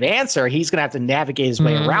like Abe Answer, he's going to have to navigate his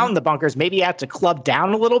way around the bunkers. Maybe you have to club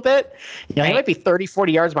down a little bit. He might be 30,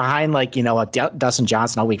 40 yards behind like a Dustin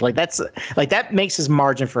Johnson all week. That makes his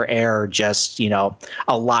margin for error just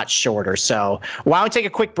a lot shorter. So why don't we take a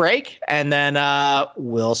quick break and then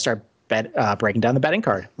we'll start breaking down the betting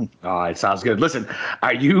card. All right, sounds good. Listen,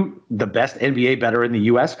 are you the best NBA bettor in the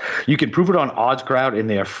U.S.? You can prove it on OddsCrowd in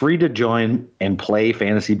their free-to-join and play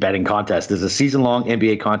fantasy betting contest. There's a season-long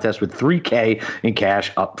NBA contest with $3K in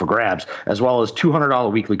cash up for grabs, as well as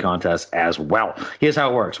 $200 weekly contests as well. Here's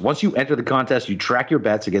how it works. Once you enter the contest, you track your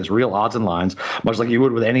bets against real odds and lines, much like you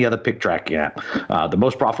would with any other pick tracking app. The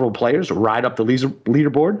most profitable players ride up the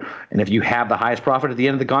leaderboard, and if you have the highest profit at the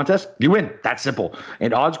end of the contest, you win. That's simple.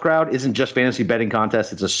 And OddsCrowd isn't just fantasy betting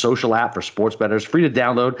contest. It's a social app for sports bettors, free to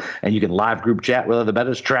download, and you can live group chat with other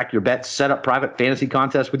bettors, track your bets, set up private fantasy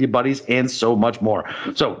contests with your buddies, and so much more.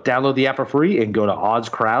 So download the app for free and go to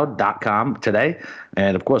oddscrowd.com today.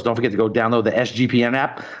 And of course, don't forget to go download the SGPN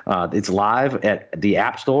app. It's live at the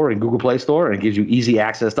App Store and Google Play Store, and it gives you easy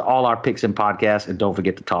access to all our picks and podcasts. And don't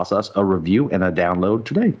forget to toss us a review and a download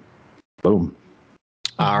today. Boom.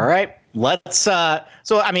 All right. Let's Boston,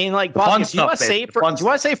 do you want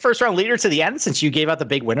to say first round leader to the end since you gave out the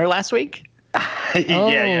big winner last week?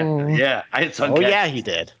 Yeah. I had Sun yeah, he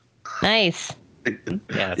did. Nice.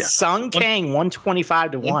 Yeah. Sung Kang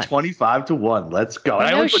 125 to 1. 125 to 1. Let's go.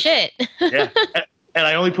 No shit. Yeah. And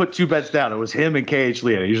I only put 2 bets down. It was him and KH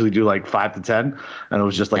Lee. I usually do like 5 to 10. And it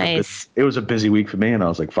was just like Nice. it was a busy week for me. And I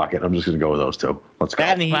was like, fuck it. I'm just going to go with those 2. Let's go.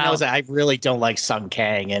 And he knows that I really don't like Sung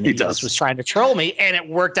Kang. And he just was trying to troll me. And it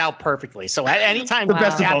worked out perfectly. So at any time, the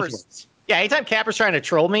best of both worlds. Yeah, anytime Capper's trying to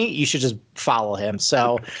troll me, you should just follow him.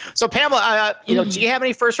 So Pamela, do you have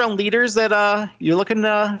any first round leaders that you're looking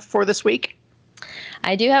for this week?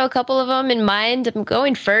 I do have a couple of them in mind. I'm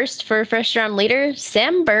going first for first round leader,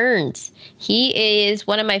 Sam Burns. He is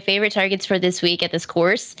one of my favorite targets for this week at this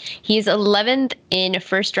course. He's 11th in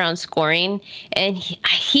first round scoring, and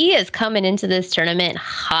he is coming into this tournament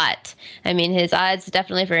hot. I mean, his odds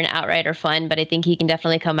definitely for an outright are fun, but I think he can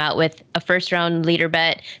definitely come out with a first round leader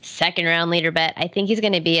bet, second round leader bet. I think he's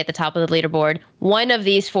going to be at the top of the leaderboard one of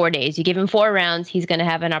these 4 days. You give him 4 rounds, he's going to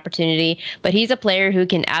have an opportunity, but he's a player who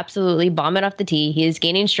can absolutely bomb it off the tee. He is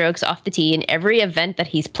gaining strokes off the tee in every event that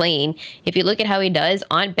he's playing. If you look at how he does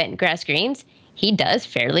on bent grass greens, he does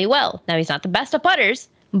fairly well. Now, he's not the best of putters,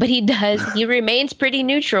 but he remains pretty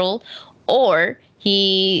neutral, or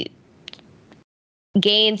he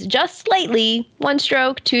gains just slightly 1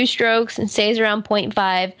 stroke, 2 strokes, and stays around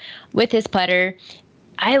 0.5 with his putter.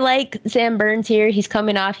 I like Sam Burns here. He's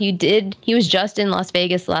coming off. He was just in Las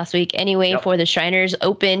Vegas last week anyway for the Shriners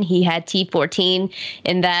Open. He had T14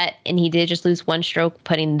 in that, and he did just lose 1 stroke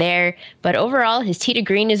putting there. But overall, his tee to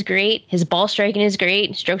green is great. His ball striking is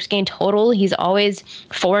great. Strokes gained total, he's always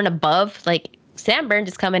 4 and above. Like, Sam Burns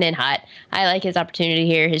is coming in hot. I like his opportunity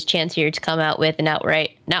here, his chance here to come out with an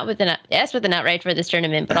outright, with an outright for this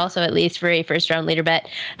tournament, but also at least for a first round leader bet.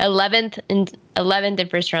 11th in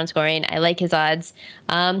first round scoring. I like his odds.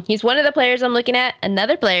 He's one of the players I'm looking at.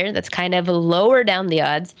 Another player that's kind of lower down the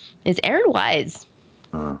odds is Aaron Wise.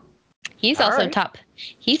 He's also top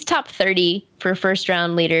 30 for first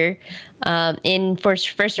round leader in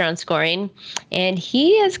first round scoring. And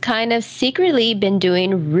he has kind of secretly been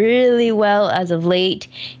doing really well as of late.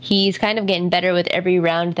 He's kind of getting better with every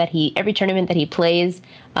tournament that he plays.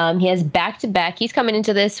 He has back-to-back. He's coming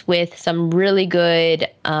into this with some really good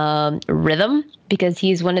rhythm, because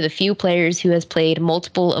he's one of the few players who has played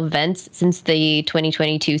multiple events since the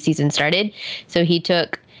 2022 season started. So he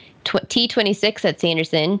took T26 at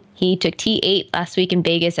Sanderson. He took T8 last week in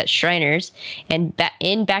Vegas at Shriners. And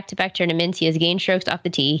in back-to-back tournaments, he has gained strokes off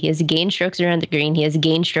the tee. He has gained strokes around the green. He has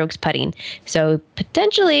gained strokes putting. So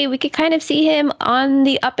potentially we could kind of see him on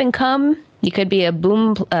the up and come. He could be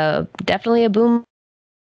definitely a boom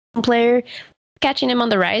player. Catching him on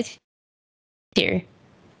the rise here.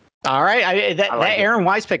 All right. That Aaron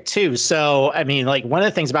Wise pick too. So, I mean, like, one of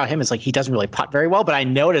the things about him is, like, he doesn't really putt very well, but I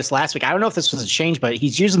noticed last week, I don't know if this was a change, but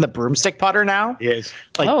he's using the broomstick putter now. Yes.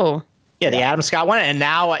 Like, the Adam Scott one. And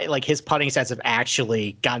now, like, his putting stats have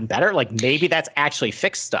actually gotten better. Like, maybe that's actually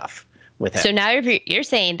fixed stuff with him. So now you're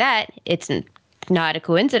saying that it's not a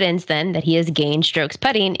coincidence then that he has gained strokes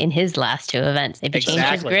putting in his last 2 events. If he changed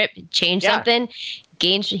his grip, changed something,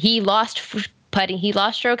 he lost putting. He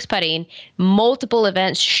lost strokes putting multiple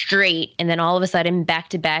events straight, and then all of a sudden, back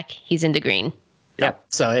to back, he's in the green. Yep.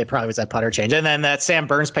 So it probably was that putter change. And then that Sam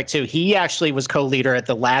Burns pick too. He actually was co-leader at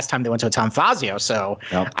the last time they went to a Tom Fazio. So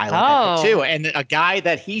I like that pick too. And a guy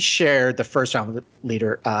that he shared the first round lead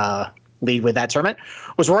with that tournament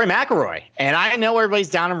was Rory McIlroy. And I know everybody's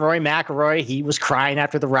down on Rory McIlroy. He was crying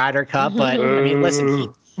after the Ryder Cup, but I mean,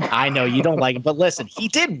 listen, I know you don't like him, but listen, he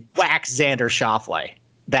did whack Xander Schauffele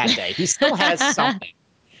that day. He still has something.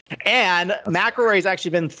 And McIlroy's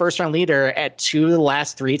actually been first round leader at 2 of the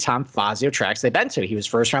last 3 Tom Fazio tracks they've been to. He was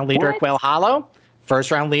first round leader at Quail Hollow,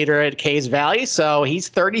 first round leader at Cays Valley. So he's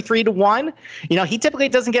 33 to 1. You know, he typically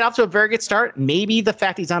doesn't get off to a very good start. Maybe the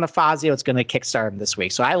fact he's on a Fazio, it's going to kickstart him this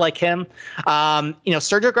week. So I like him.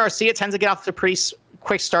 Sergio Garcia tends to get off to pretty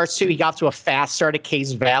quick starts too. He got off to a fast start at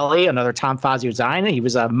Cays Valley, another Tom Fazio design. He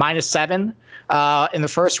was a -7 in the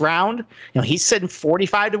first round. You know, he's sitting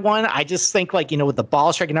 45 to 1. I just think, like, with the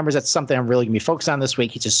ball striking numbers, that's something I'm really going to be focused on this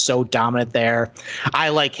week. He's just so dominant there. I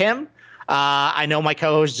like him. I know my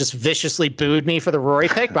co-host just viciously booed me for the Rory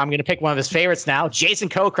pick, but I'm going to pick one of his favorites now. Jason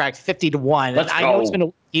Kokrak, 50 to 1. Let's I go.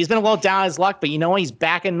 know he's been a little down on his luck, but he's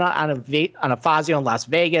back on a Fazio in Las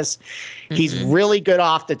Vegas. He's really good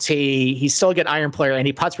off the tee. He's still a good iron player, and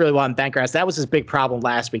he putts really well on bent grass. That was his big problem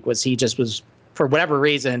last week, was he just was, for whatever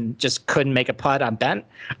reason, just couldn't make a putt on bent.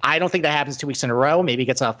 I don't think that happens 2 weeks in a row. Maybe he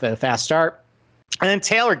gets off a fast start. And then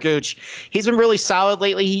Taylor Gooch, he's been really solid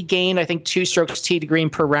lately. He gained, I think, 2 strokes tee to green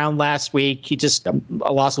per round last week. He just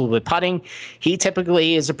lost a little bit putting. He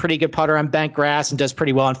typically is a pretty good putter on bent grass and does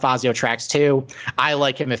pretty well on Fazio tracks too. I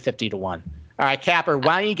like him at 50 to 1. All right, Capper,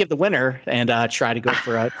 why don't you give the winner and try to go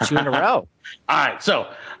for 2 in a row? All right, so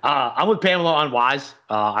I'm with Pamela on Wise.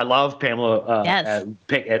 I love Pamela. Yes.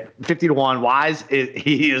 Pick at 50-1. Wise,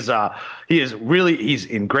 he's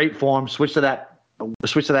in great form. Switch to that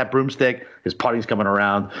broomstick. His putting's coming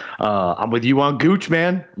around. I'm with you on Gooch,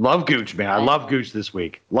 man. Love Gooch, man. I love Gooch this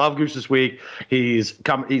week. He's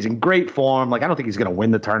in great form. Like, I don't think he's going to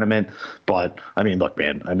win the tournament, but I mean, look,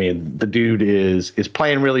 man. I mean, the dude is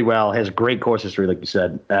playing really well. Has a great course history, like you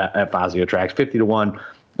said, at Fazio Tracks, 50-1.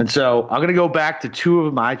 And so I'm going to go back to two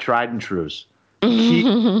of my tried and trues.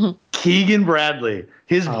 Keegan Bradley,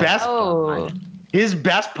 his best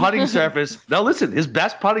putting surface. No, listen, his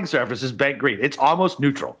best putting surface is bent green. It's almost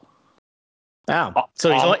neutral. Oh,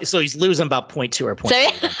 so he's losing about 0.2 or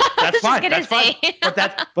 0.3. That's fine. That's fine.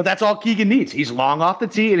 But that's all Keegan needs. He's long off the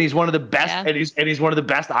tee, and he's one of the best. Yeah. And he's one of the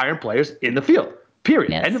best iron players in the field.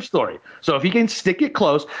 Period. Yes. End of story. So if he can stick it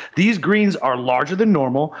close, these greens are larger than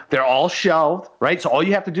normal. They're all shelved, right? So all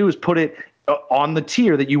you have to do is put it on the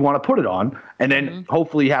tier that you want to put it on, and then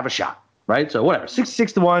hopefully you have a shot, right? So whatever,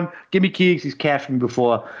 6-1. Give me Keegs. He's cashed me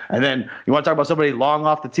before. And then you want to talk about somebody long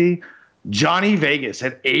off the tee? Johnny Vegas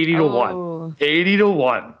at 80-1.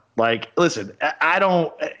 80-1. Like, listen,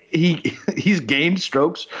 he's gained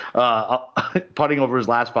strokes putting over his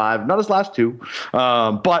last 5, not his last 2,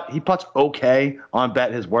 but he putts okay on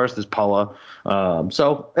bet. His worst is Poa.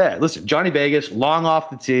 So yeah, listen, Johnny Vegas, long off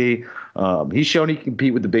the tee. He's shown he can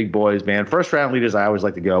compete with the big boys, man. First round leaders, I always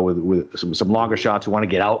like to go with some longer shots who want to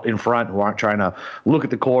get out in front, who aren't trying to look at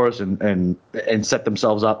the course and set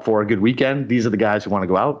themselves up for a good weekend. These are the guys who want to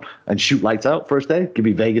go out and shoot lights out first day. Give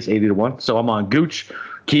me Vegas 80-1. So I'm on Gooch,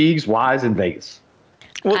 Keegs, Wise, and Vegas.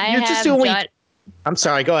 Well, you're just doing. I'm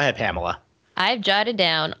sorry. Go ahead, Pamela. I've jotted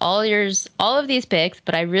down all of these picks,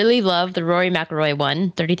 but I really love the Rory McIlroy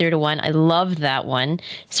one, 33-1. I loved that one.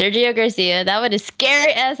 Sergio Garcia, that one is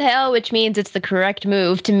scary as hell, which means it's the correct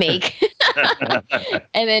move to make.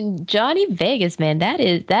 And then Johnny Vegas, man,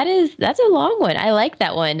 that's a long one. I like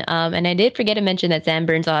that one. And I did forget to mention that Sam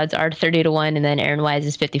Burns odds are 30-1, and then Aaron Wise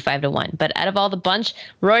is 55-1. But out of all the bunch,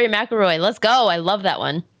 Rory McIlroy, let's go. I love that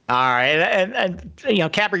one. All right,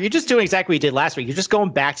 and Capper, you're just doing exactly what you did last week. You're just going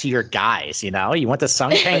back to your guys. You went to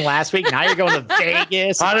Sungchang last week. Now you're going to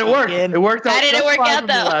Vegas. How did it work? It worked out. How did it work out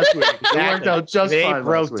though? Last week. It worked out just fine. They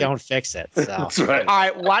broke, don't fix it. So. That's right. All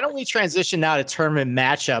right, why don't we transition now to tournament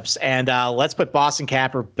matchups, and let's put Boston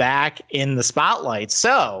Capper back in the spotlight.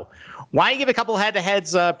 So, why don't you give a couple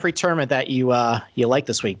head-to-heads pre-tournament that you like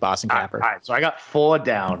this week, Boston Capper? All right, so I got 4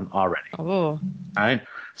 down already. Oh. All right,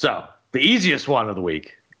 so the easiest one of the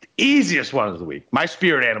week. My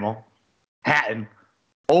spirit animal, Hatton,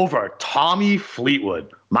 over Tommy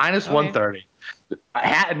Fleetwood, minus 130.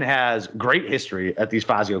 Hatton has great history at these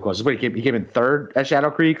Fazio courses. But he came in 3rd at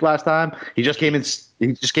Shadow Creek last time. He just came in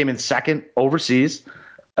 2nd overseas.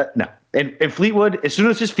 No, and Fleetwood, as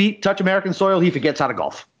soon as his feet touch American soil, he forgets how to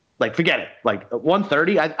golf. Like, forget it. Like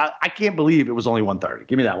 130, I can't believe it was only 130.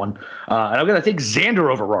 Give me that one. And I'm gonna take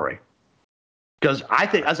Xander over Rory. Because I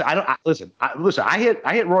think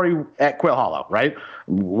I hit Rory at Quail Hollow, right?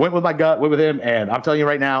 Went with my gut, went with him, and I'm telling you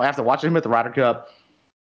right now, after watching him at the Ryder Cup,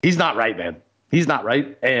 he's not right, man. He's not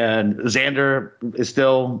right. And Xander is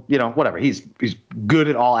still, whatever. He's good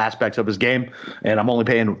at all aspects of his game, and I'm only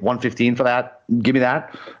paying $115 for that. Give me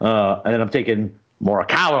that. And then I'm taking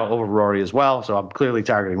Morikawa over Rory as well, so I'm clearly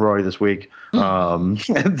targeting Rory this week. And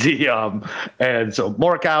so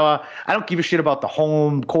Morikawa, I don't give a shit about the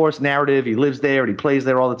home course narrative. He lives there and he plays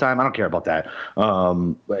there all the time. I don't care about that.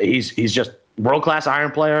 He's just world-class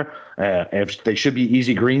iron player. If they should be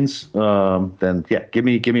easy greens, then yeah, give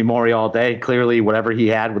me Maury all day. Clearly, whatever he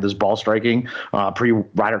had with his ball striking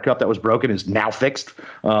pre-Ryder Cup that was broken is now fixed.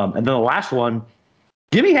 And then the last one,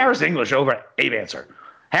 give me Harris English over Abe Answer.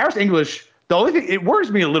 Harris English. The only thing, it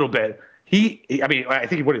worries me a little bit. I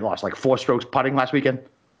think he lost like 4 strokes putting last weekend.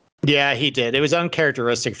 Yeah, he did. It was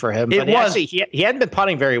uncharacteristic for him. But he hadn't been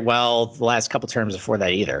putting very well the last couple terms before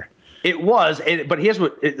that either. It was, but here's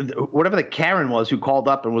whatever the Karen was who called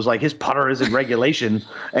up and was like, his putter is in regulation,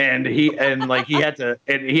 and he had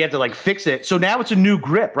to like fix it. So now it's a new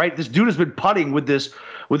grip, right? This dude has been putting with this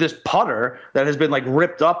putter that has been like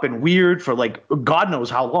ripped up and weird for like God knows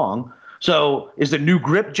how long. So is the new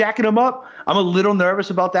grip jacking him up? I'm a little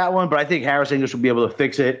nervous about that one, but I think Harris English will be able to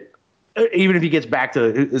fix it. Even if he gets back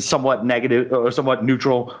to somewhat negative or somewhat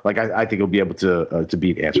neutral, like I think he'll be able to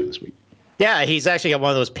beat Answer this week. Yeah, he's actually got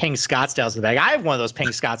one of those pink Scottsdales in the bag. I have one of those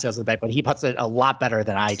pink Scottsdales in the bag, but he puts it a lot better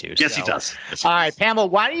than I do. Yes, he does. Yes, all right, Pamela,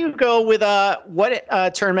 why don't you go with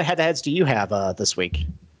what tournament head-to-heads do you have this week?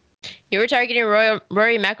 You were targeting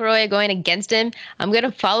Rory McIlroy going against him. I'm going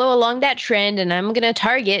to follow along that trend, and I'm going to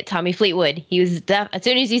target Tommy Fleetwood. He was as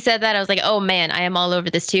soon as he said that, I was like, oh, man, I am all over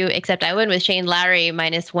this too, except I went with Shane Lowry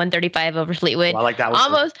minus 135 over Fleetwood. Well, I like that one.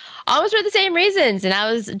 Almost for the same reasons. And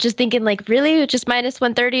I was just thinking, like, really? Just minus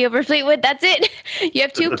 130 over Fleetwood? That's it? You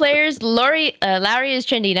have two players. Lowry is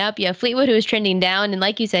trending up. You have Fleetwood, who is trending down. And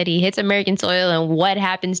like you said, he hits American soil, and what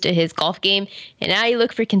happens to his golf game? And now you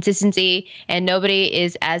look for consistency, and nobody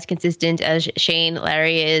is as consistent as Shane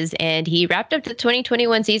Lowry is. And he wrapped up the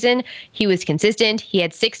 2021 season. He was consistent. He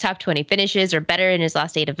had 6 top 20 finishes or better in his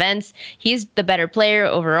last 8 events. He's the better player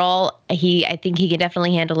overall. I think he can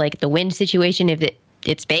definitely handle like the wind situation if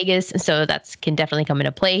it's Vegas. So that can definitely come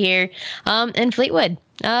into play here. And Fleetwood,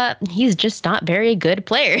 he's just not very good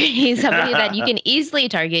player. He's somebody that you can easily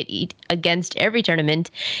target against every tournament,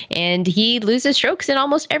 and he loses strokes in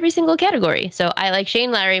almost every single category. So I like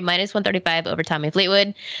Shane Lowry minus 135 over Tommy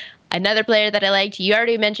Fleetwood. Another player that I liked, you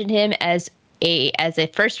already mentioned him as a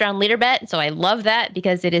first round leader bet. So I love that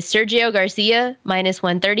because it is Sergio Garcia minus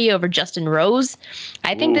 130 over Justin Rose.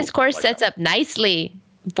 I think this course sets up nicely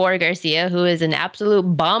for Garcia, who is an absolute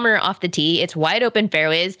bomber off the tee. It's wide open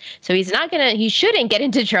fairways, so he shouldn't get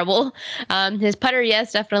into trouble. His putter,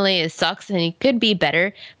 yes, definitely sucks, and he could be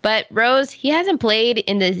better. But Rose, he hasn't played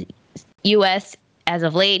in the U.S. as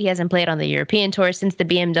of late. He hasn't played on the European Tour since the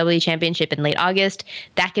BMW Championship in late August.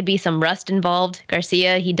 That could be some rust involved.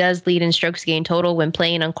 Garcia, he does lead in strokes gained total when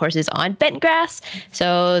playing on courses on bent grass,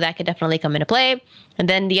 so that could definitely come into play. And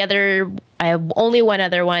then I have only one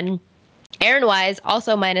other one. Aaron Wise,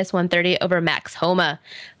 also minus 130 over Max Homa.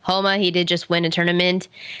 Homa, he did just win a tournament,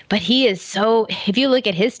 but he is if you look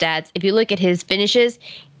at his stats, if you look at his finishes,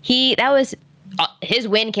 his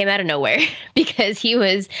win came out of nowhere because he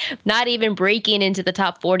was not even breaking into the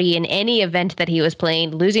top 40 in any event that he was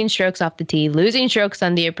playing, losing strokes off the tee, losing strokes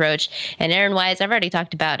on the approach. And Aaron Wise, I've already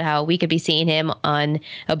talked about how we could be seeing him on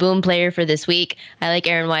a boom player for this week. I like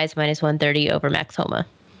Aaron Wise minus 130 over Max Homa.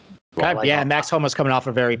 Okay. Yeah, Max Homa's coming off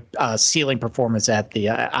a very ceiling performance at the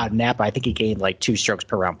Napa. I think he gained like 2 strokes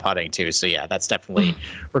per round putting too. So yeah, that's definitely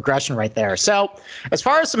regression right there. So as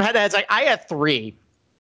far as some head-to-heads, I had 3.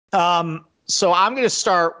 So I'm going to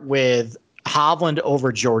start with Hovland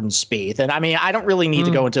over Jordan Spieth. And I mean, I don't really need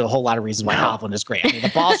to go into a whole lot of reasons why Hovland is great. I mean,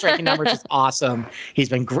 the ball striking numbers is awesome. He's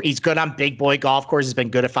good on big boy golf courses. He's been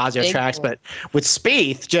good at Fazio tracks. But with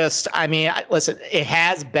Spieth, listen, it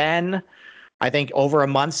has been, I think, over a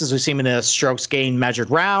month since we've seen him in a strokes gained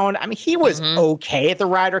measured round. I mean, he was okay at the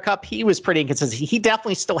Ryder Cup. He was pretty inconsistent. He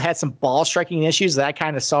definitely still had some ball striking issues that I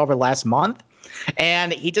kind of saw over the last month.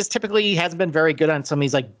 And he just typically hasn't been very good on some of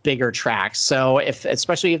these like bigger tracks. So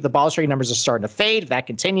especially if the ball striking numbers are starting to fade, if that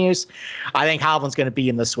continues, I think Hovland's going to be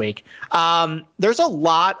in this week. There's a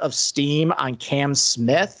lot of steam on Cam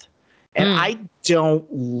Smith, and I don't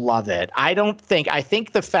love it. I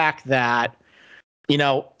think the fact that,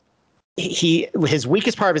 his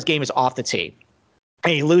weakest part of his game is off the tee,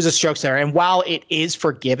 and he loses strokes there. And while it is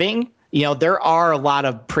forgiving, there are a lot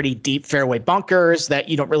of pretty deep fairway bunkers that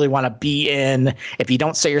you don't really want to be in. If you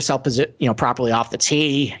don't set yourself properly off the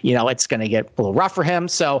tee, it's going to get a little rough for him.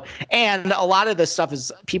 So, and a lot of this stuff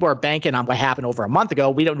is people are banking on what happened over a month ago.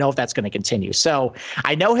 We don't know if that's going to continue. So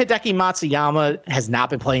I know Hideki Matsuyama has not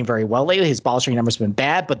been playing very well lately. His ball striking numbers have been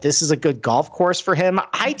bad, but this is a good golf course for him.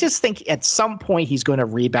 I just think at some point he's going to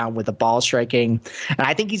rebound with the ball striking. And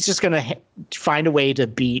I think he's just going to find a way to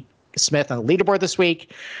beat Smith on the leaderboard this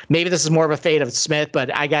week. Maybe this is more of a fade of Smith, but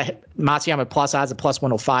I got Matsuyama plus odds at plus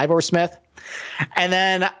 105 over Smith. And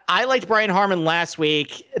then I liked Brian Harman last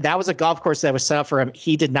week. That was a golf course that was set up for him.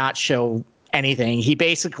 He did not show anything. He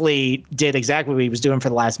basically did exactly what he was doing for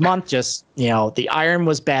the last month. Just, the iron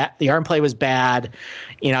was bad. The iron play was bad.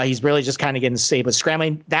 He's really just kind of getting stable with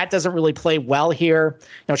scrambling. That doesn't really play well here.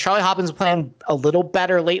 Charlie Hoppins is playing a little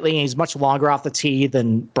better lately, and he's much longer off the tee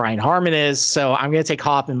than Brian Harman is. So I'm going to take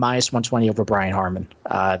Hoppin minus 120 over Brian Harman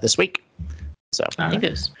this week. So I think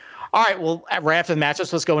this. All right, well, right after the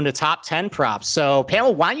matchups, let's go into top 10 props. So,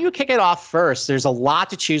 Pamela, why don't you kick it off first? There's a lot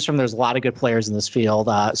to choose from. There's a lot of good players in this field.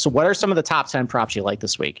 So what are some of the top 10 props you like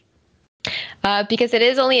this week? Because it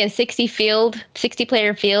is only a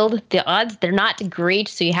 60-player field, the odds, they're not great,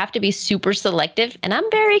 so you have to be super selective, and I'm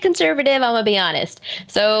very conservative, I'm going to be honest.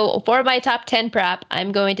 So for my top 10 prop,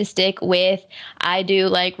 I'm going to stick with, I do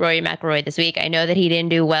like Rory McIlroy this week. I know that he didn't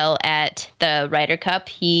do well at the Ryder Cup.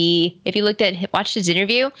 If you watched his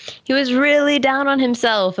interview, he was really down on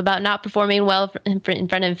himself about not performing well in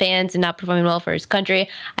front of fans and not performing well for his country.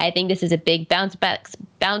 I think this is a big bounce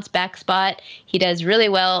back spot. He does really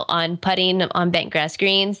well on putting on bent grass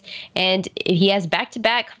greens, and he has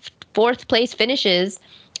back-to-back 4th place finishes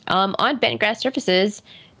on bent grass surfaces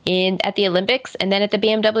at the Olympics and then at the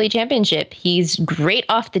BMW Championship. He's great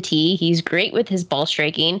off the tee. He's great with his ball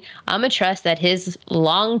striking. I'm going to trust that his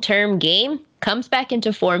long-term game comes back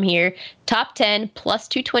into form here. Top 10 plus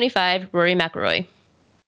 225, Rory McIlroy.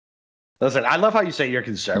 Listen, I love how you say you're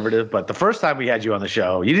conservative, but the first time we had you on the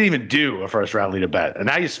show, you didn't even do a first round leader bet, and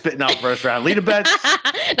now you're spitting out first round leader bets.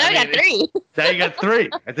 Now I got 3. Now you got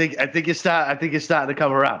 3. I think you're starting to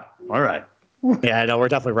come around. All right. Yeah, no, we're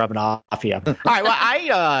definitely rubbing off here. All right, well,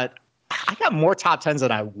 I got more top 10s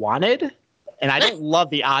than I wanted, and I don't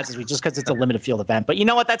love the odds just because it's a limited field event. But you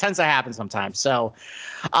know what? That tends to happen sometimes. So,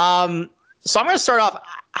 I'm going to start off.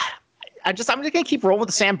 I'm just going to keep rolling with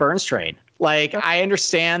the Sam Burns trade. Like, I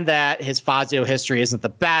understand that his Fazio history isn't the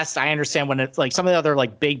best. I understand when it's like some of the other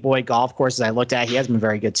like big boy golf courses I looked at, he hasn't been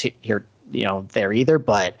very good here, there either.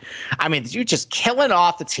 But I mean, you're just killing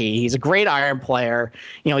off the tee. He's a great iron player.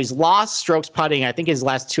 He's lost strokes putting, I think, his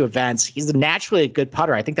last 2 events. He's naturally a good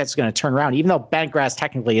putter. I think that's going to turn around, even though bent grass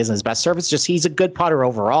technically isn't his best surface. Just he's a good putter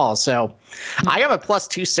overall. So I have a plus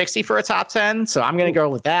 260 for a top 10. So I'm going to go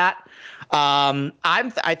with that.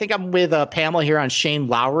 I think I'm with Pamela here on Shane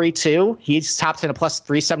Lowry too. He's top 10 at plus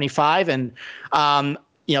 375, and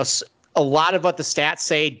a lot of what the stats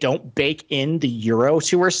say don't bake in the Euro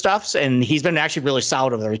Tour stuffs, and he's been actually really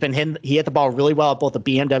solid over there. He hit the ball really well at both the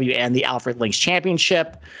BMW and the Alfred Links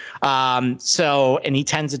Championship. And he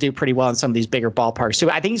tends to do pretty well in some of these bigger ballparks too.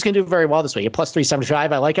 I think he's going to do very well this week. At plus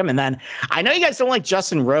 375, I like him. And then I know you guys don't like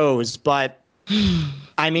Justin Rose, but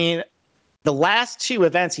I mean, the last 2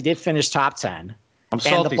 events, he did finish top 10. And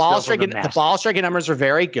the ball striking numbers were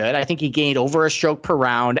very good. I think he gained over a stroke per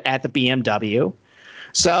round at the BMW.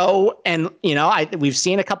 So, and we've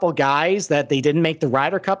seen a couple of guys that they didn't make the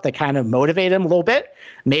Ryder Cup that kind of motivated him a little bit.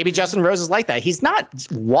 Maybe Justin Rose is like that. He's not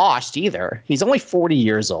washed either. He's only 40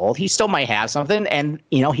 years old. He still might have something, and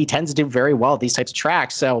he tends to do very well at these types of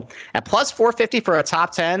tracks. So, at plus 450 for a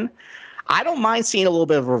top 10. I don't mind seeing a little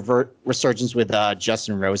bit of a resurgence with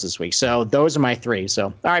Justin Rose this week. So those are my 3. So,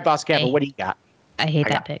 all right, Boss Campbell, what do you got? I hate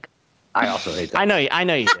that pick. I also hate that. I know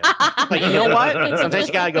you do. But you know what? Sometimes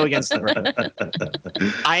you got to go against the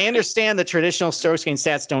grain. I understand the traditional strokes gain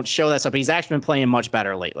stats don't show that stuff, but he's actually been playing much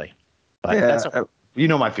better lately. But that's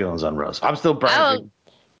my feelings on Rose. I'm still Brian.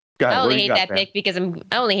 I only hate that pick because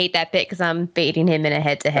I'm fading him in a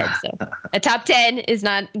head-to-head. So a top 10 is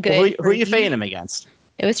not good. Well, who are you fading him against?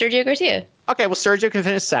 It was Sergio Garcia. Okay, well, Sergio can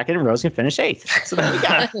finish 2nd and Rose can finish 8th. So there we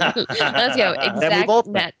go. Let's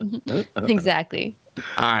go. Exactly.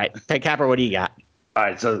 All right. Hey, Capper, what do you got? All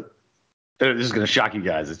right, so this is going to shock you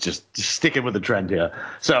guys. It's just sticking with the trend here.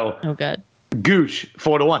 So, oh, God. Gooch,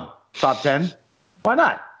 4-1, top 10. Why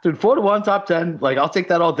not? Dude, 4-1, top 10. Like, I'll take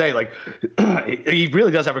that all day. Like, he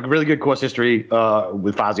really does have a really good course history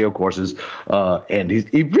with Fazio courses, and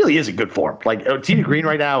he really is in good form. Like, Tee to Green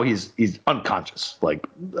right now, he's unconscious. Like,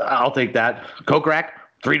 I'll take that. Kokrak,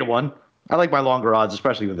 3-1. I like my longer odds,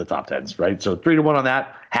 especially with the top 10s, right? So 3-1 on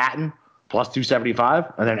that. Hatton, plus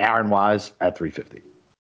 275, and then Aaron Wise at 350.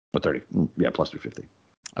 Or 30. Yeah, plus 250.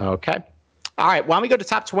 Okay. All right, why don't we go to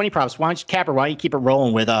top 20 props? Why don't you keep it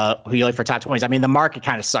rolling with who you like for top 20s? I mean, the market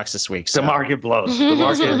kind of sucks this week. So. The market blows.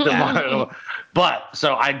 But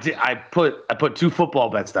so I put 2 football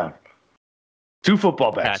bets down. 2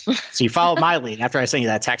 football bets. So you followed my lead after I sent you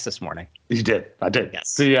that text this morning. You did. I did.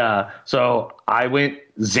 Yes. So I went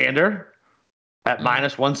Xander at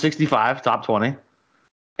minus 165, top 20,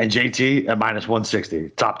 and JT at minus 160,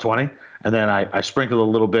 top 20. And then I sprinkled a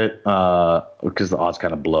little bit because the odds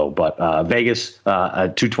kind of blow. But Vegas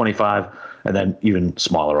at 225, and then even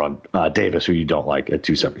smaller on Davis, who you don't like, at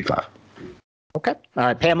 275. Okay. All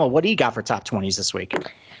right, Pamela, what do you got for top 20s this week?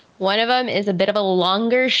 One of them is a bit of a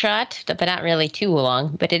longer shot, but not really too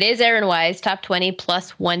long. But it is Aaron Wise, top 20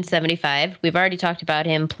 plus 175. We've already talked about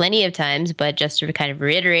him plenty of times, but just to kind of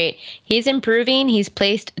reiterate, he's improving. He's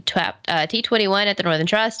placed T21 at the Northern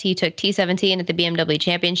Trust. He took T17 at the BMW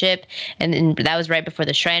Championship, and then that was right before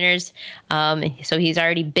the Shriners. So he's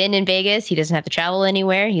already been in Vegas. He doesn't have to travel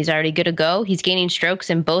anywhere. He's already good to go. He's gaining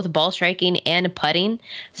strokes in both ball striking and putting.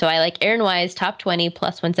 So I like Aaron Wise, top 20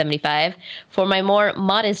 plus 175. For my more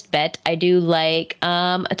modest bet, I do like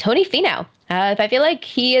Tony Finau. If I feel like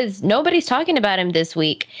nobody's talking about him this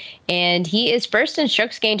week, and he is first in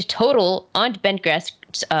strokes gained total on bent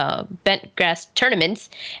grass tournaments,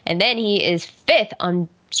 and then he is 5th on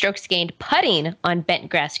strokes gained putting on bent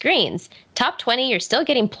grass greens. Top 20, you're still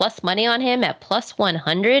getting plus money on him at plus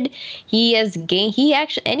 100. He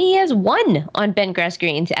has won on bent grass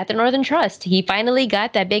greens at the Northern Trust. He finally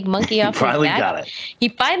got that big monkey off his back. He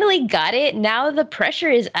finally got it. Now the pressure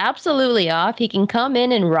is absolutely off. He can come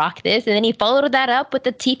in and rock this. And then he followed that up with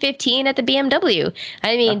the T15 at the BMW.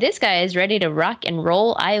 I mean, this guy is ready to rock and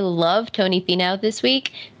roll. I love Tony Finau this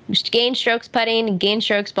week. Gain strokes putting, gain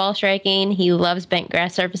strokes ball striking. He loves bent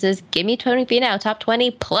grass surfaces. Give me Tony Finau, top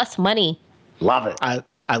 20 plus money. Love it. I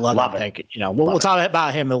love that pick. We'll talk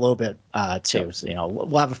about him a little bit too. So,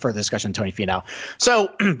 we'll have a further discussion on Tony Finau.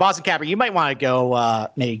 So, Boston Capper, you might want to go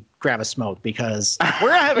maybe grab a smoke because we're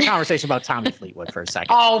gonna have a conversation about Tommy Fleetwood for a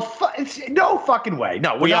second. No fucking way.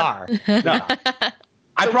 No, we are. No.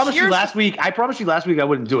 I promised you last week I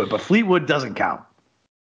wouldn't do it, but Fleetwood doesn't count.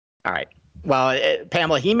 All right. Well,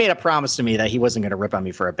 Pamela, he made a promise to me that he wasn't going to rip on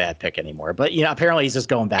me for a bad pick anymore. But apparently he's just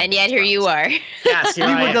going back. And yet here you are. Yes,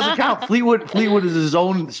 Fleetwood doesn't count. Fleetwood is his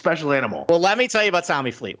own special animal. Well, let me tell you about Tommy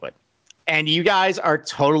Fleetwood. And you guys are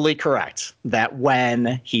totally correct that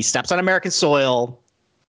when he steps on American soil,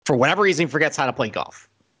 for whatever reason, he forgets how to play golf.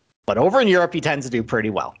 But over in Europe, he tends to do pretty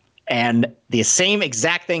well. And the same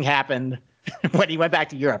exact thing happened when he went back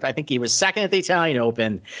to Europe. I think he was second at the Italian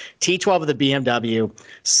Open, T12 of the BMW,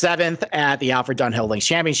 7th at the Alfred Dunhill Links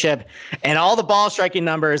Championship. And all the ball striking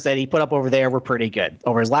numbers that he put up over there were pretty good.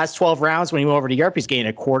 Over his last 12 rounds, when he went over to Europe, he's gained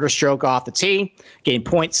a quarter stroke off the tee, gained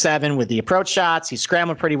 0.7 with the approach shots. He's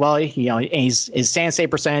scrambling pretty well. His stand save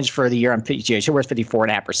percentage for the year on PGA Tour is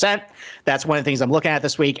 54.5%. That's one of the things I'm looking at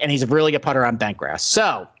this week. And he's a really good putter on bent grass.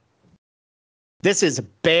 So this is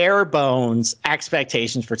bare bones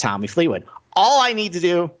expectations for Tommy Fleetwood. All I need to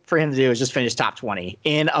do for him to do is just finish top 20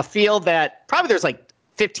 in a field that probably there's like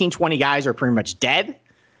 15, 20 guys are pretty much dead.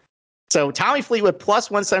 So Tommy Fleetwood plus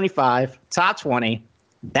 175, top 20.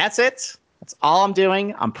 That's it. That's all I'm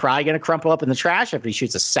doing. I'm probably going to crumple up in the trash if he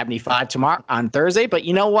shoots a 75 tomorrow on Thursday. But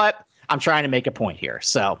you know what? I'm trying to make a point here.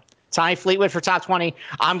 So Tommy Fleetwood for top 20.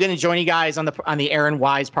 I'm going to join you guys on the Aaron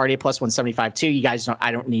Wise party at plus 175 too. You guys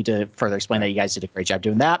I don't need to further explain that. You guys did a great job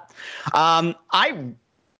doing that. I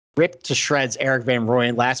ripped to shreds Erik van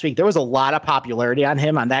Rooyen last week. There was a lot of popularity on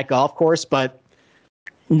him on that golf course, but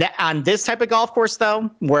on this type of golf course,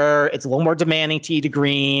 though, where it's a little more demanding tee to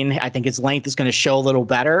green, I think his length is going to show a little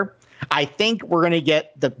better. I think we're going to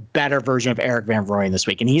get the better version of Erik van Rooyen this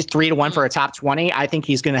week, and he's 3-1 for a top 20. I think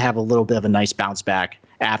he's going to have a little bit of a nice bounce back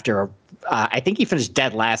after. I think he finished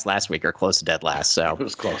dead last week or close to dead last. So it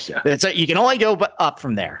was close, yeah. You can only go up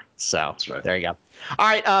from there. So that's right. There you go. All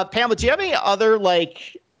right, Pamela, do you have any other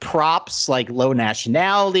props like low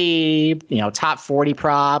nationality, top 40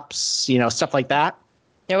 props, stuff like that?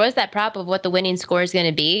 There was that prop of what the winning score is going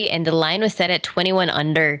to be, and the line was set at 21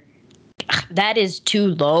 under. That is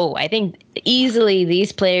too low. I think easily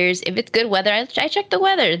these players, if it's good weather, I check the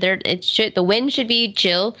weather. The wind should be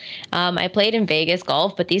chill. I played in Vegas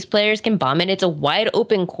golf, but these players can bomb it. It's a wide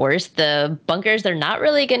open course. The bunkers, they're not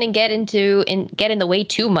really going to get in the way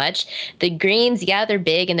too much. The greens, yeah, they're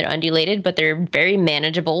big and they're undulated, but they're very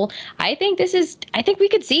manageable. I think we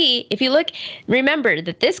could see, if you look, remember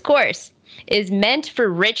that this course is meant for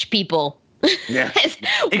rich people. Yeah.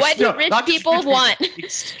 What do rich people want?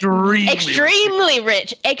 Extremely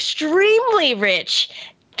rich.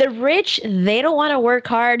 The rich, they don't want to work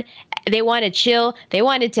hard. They want to chill. They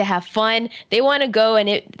wanted to have fun. They want to go, and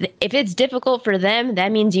if it's difficult for them,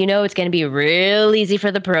 that means it's going to be real easy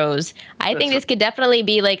for the pros. I think this could definitely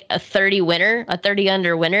be like a 30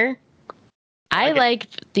 under winner. I like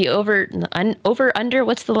the over under.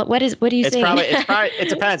 What do you say? It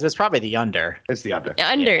depends. It's probably the under. It's the under.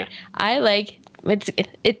 Under. Yeah. I like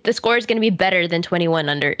the score is going to be better than 21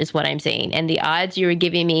 under is what I'm saying. And the odds you were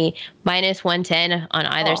giving me minus 110 on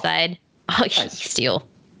either side. Oh, steal.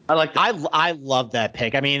 I like that. I love that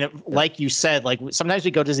pick. I mean, like you said, sometimes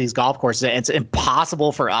we go to these golf courses and it's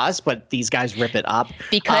impossible for us, but these guys rip it up.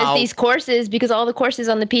 Because all the courses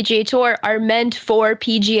on the PGA Tour are meant for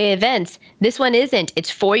PGA events. This one isn't.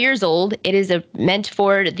 It's 4 years old. It is meant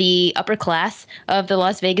for the upper class of the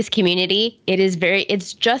Las Vegas community.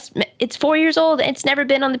 It's 4 years old. It's never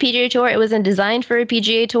been on the PGA Tour. It wasn't designed for a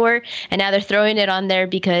PGA Tour, and now they're throwing it on there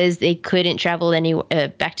because they couldn't travel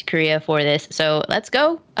back to Korea for this. So let's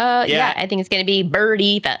go. Yeah, I think it's going to be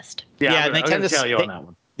birdie fest. Yeah, they tend to tell you on that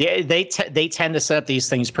one. Yeah, they tend to set up these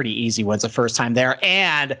things pretty easy when it's the first time there.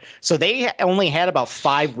 And so they only had about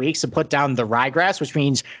 5 weeks to put down the ryegrass, which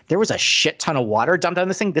means there was a shit ton of water dumped on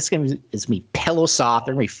this thing. This is going to be pillow soft.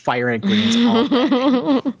 They're going to be firing greens all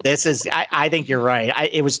day. I think you're right.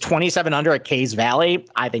 It was 27 under at Cays Valley.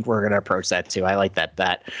 I think we're going to approach that too. I like that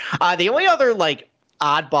bet. The only other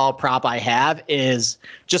oddball prop I have is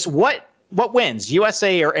just what wins,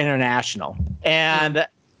 USA or international? And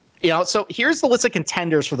so here's the list of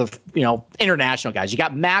contenders for the international guys. You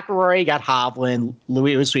got McIlroy, you got Hovland,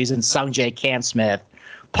 Louis Oosthuizen, Sungjae, Cam Smith,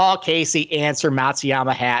 Paul Casey, Answer,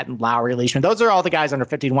 Matsuyama, Hatton, Lowry, Leishman. Those are all the guys under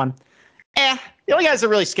 51. The only guys that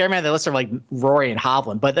really scare me on the list are like Rory and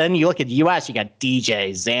Hovland. But then you look at the U.S., you got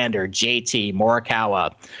DJ, Xander, JT,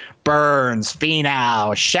 Morikawa, Burns,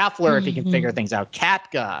 Finau, Scheffler, if he can figure things out,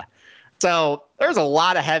 Koepka. So there's a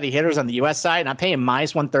lot of heavy hitters on the U.S. side, and I'm paying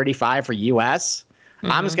minus 135 for U.S.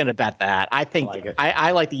 I'm just going to bet that. I think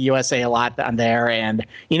I like the USA a lot on there. And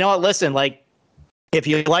you know what? Listen, like if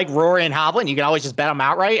you like Rory and Hovland, you can always just bet them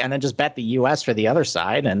outright and then just bet the U.S. for the other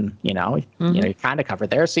side. And, you kind of covered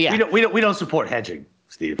there. So, yeah. We don't support hedging,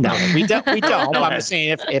 Steve. No, we don't. I'm just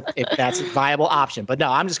saying if that's a viable option. But no,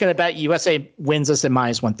 I'm just going to bet USA wins us at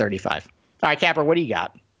minus 135. All right, Capper, what do you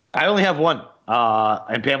got? I only have one.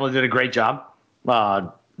 And Pamela did a great job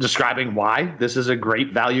describing why this is a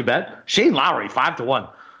great value bet. Shane Lowry, 5-1.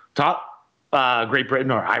 Top Great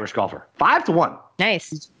Britain or Irish golfer. 5-1.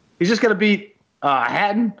 Nice. He's just going to beat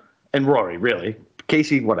Hatton and Rory, really.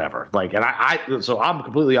 Casey, whatever. So I'm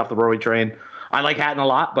completely off the Rory train. I like Hatton a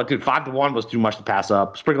lot, but dude, 5-1 was too much to pass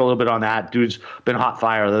up. Sprinkle a little bit on that. Dude's been hot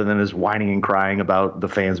fire other than his whining and crying about the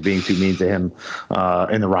fans being too mean to him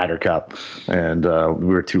in the Ryder Cup, and we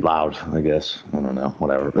were too loud. I guess I don't know.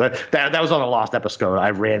 Whatever. That was on a lost episode.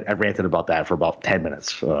 I ranted about that for about 10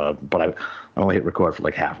 minutes, but I only hit record for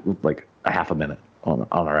like a half a minute on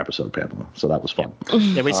our episode, Pamela. So that was fun.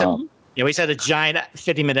 Yeah, we said a giant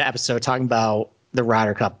 50-minute episode talking about the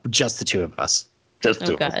Ryder Cup, just the two of us. Just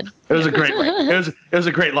two. God. It was a great it was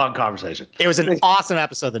a great long conversation. It was an awesome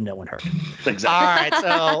episode that no one heard. Exactly. All right,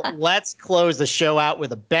 so let's close the show out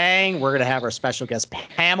with a bang. We're going to have our special guest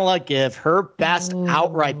Pamela give her best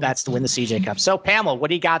outright bets to win the CJ Cup. So Pamela, what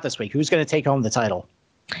do you got this week? Who's going to take home the title?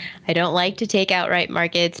 I don't like to take outright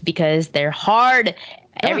markets because they're hard.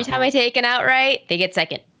 Every time I take an outright, they get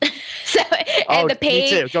second. The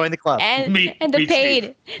pain. Me too. Join the club. And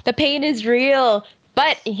the pain is real.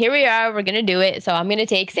 But here we are. We're going to do it. So I'm going to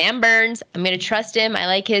take Sam Burns. I'm going to trust him. I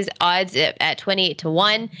like his odds at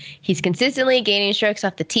 28-1. He's consistently gaining strokes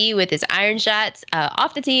off the tee with his iron shots,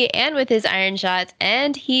 off the tee and with his iron shots.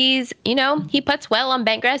 And he's, he putts well on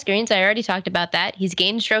bent grass greens. I already talked about that. He's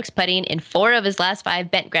gained strokes putting in 4 of his last 5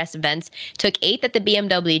 bent grass events. Took 8th at the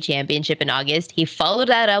BMW Championship in August. He followed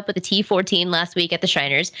that up with a T14 last week at the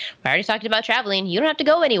Shriners. I already talked about traveling. You don't have to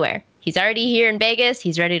go anywhere. He's already here in Vegas.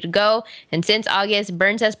 He's ready to go. And since August,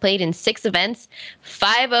 Burns has played in 6 events.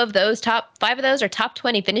 5 of those are top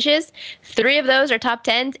 20 finishes. 3 of those are top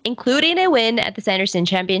 10s, including a win at the Sanderson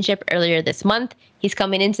Championship earlier this month. He's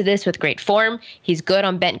coming into this with great form. He's good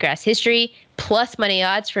on bent grass history, plus money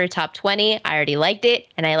odds for a top 20. I already liked it,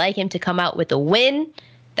 and I like him to come out with a win.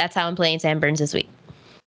 That's how I'm playing Sam Burns this week.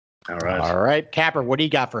 All right. All right. Capper, what do you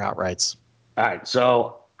got for outrights? All right.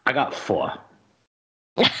 So I got 4.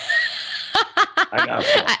 I got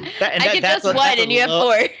 4. I get just 1 and you have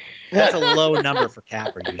 4. That's a low number for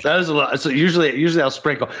Capper usually. That is a low. So usually I'll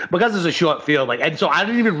sprinkle because it's a short field. And so I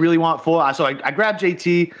didn't even really want 4. So I grabbed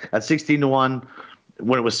JT at 16-1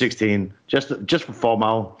 when it was 16, just for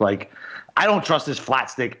FOMO. I don't trust this flat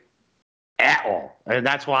stick at all, and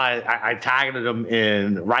that's why I targeted him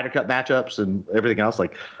in Ryder Cup matchups and everything else.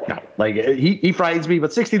 He frightens me,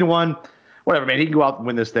 but 16-1. Whatever, man. He can go out and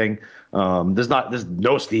win this thing. There's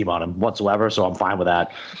no steam on him whatsoever, so I'm fine with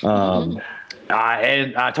that.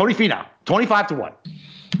 And Tony Finau, 25-1.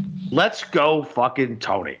 Let's go, fucking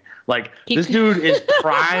Tony. This dude is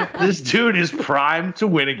prime. This dude is primed to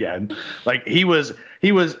win again. He was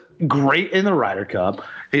great in the Ryder Cup.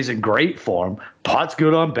 He's in great form. Putts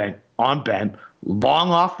good on bent. Long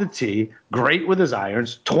off the tee, great with his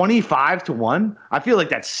irons, 25-1. I feel like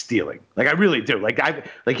that's stealing. I really do.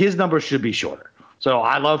 His numbers should be shorter. So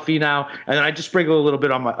I love Finau, and then I just sprinkle a little bit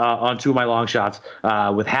on 2 of my long shots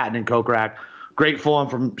with Hatton and Kokrak. Great form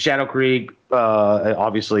from Shadow Creek,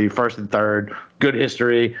 obviously first and third. Good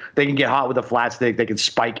history. They can get hot with a flat stick. They can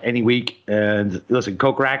spike any week. And listen,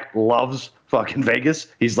 Kokrak loves fucking Vegas.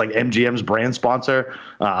 He's MGM's brand sponsor.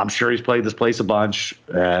 I'm sure he's played this place a bunch.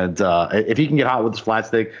 And if he can get hot with his flat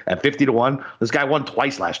stick at 50-1, this guy won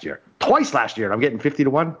twice last year. And I'm getting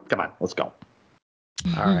 50-1. Come on, let's go.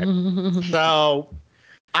 All right. So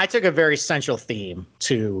I took a very central theme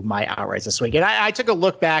to my outrights this week. And I took a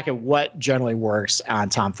look back at what generally works on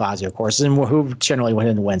Tom Fazio courses and who generally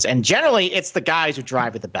wins. And generally, it's the guys who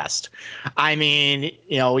drive it the best. I mean,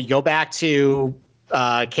 you go back to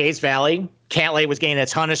Caves Valley Cantlay was gaining a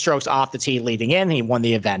ton of strokes off the tee leading in. He won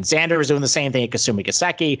the event. Xander was doing the same thing at Kasumi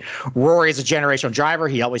Gasecki. Rory is a generational driver.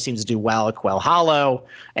 He always seems to do well at Quail Hollow.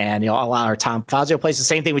 And, a lot of Tom Fazio plays the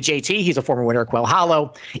same thing with JT. He's a former winner at Quail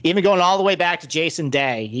Hollow. Even going all the way back to Jason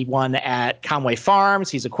Day, he won at Conway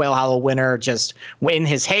Farms. He's a Quail Hollow winner. Just in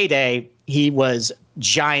his heyday, he was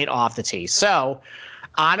giant off the tee. So,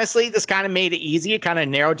 honestly, this kind of made it easy. It kind of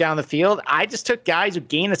narrowed down the field. I just took guys who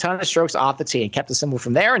gained a ton of strokes off the tee and kept it simple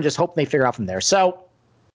from there and just hope they figure out from there. So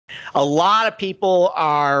a lot of people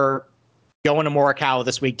are going to Morikawa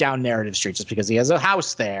this week down Narrative Street just because he has a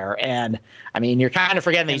house there. And, I mean, you're kind of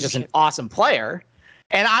forgetting that he's just an awesome player.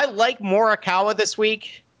 And I like Morikawa this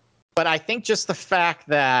week, but I think just the fact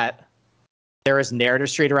that there is Narrative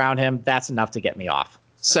Street around him, that's enough to get me off.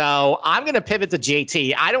 So I'm going to pivot to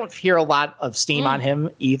JT. I don't hear a lot of steam on him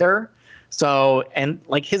either. So, and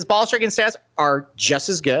like his ball striking stats are just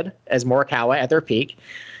as good as Morikawa at their peak.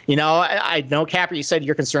 I know, Capper, you said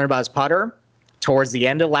you're concerned about his putter. Towards the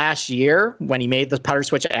end of last year, when he made the putter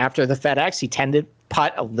switch after the FedEx, he tended to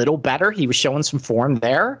putt a little better. He was showing some form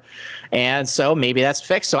there. And so maybe that's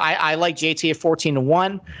fixed. So I like JT at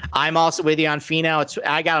 14-1. I'm also with you on Finau.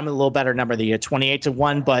 I got him a little better number than you,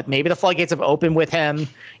 28-1, but maybe the floodgates have opened with him.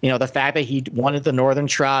 The fact that he wanted the Northern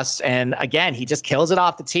Trust. And again, he just kills it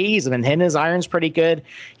off the tee. He's been hitting his irons pretty good.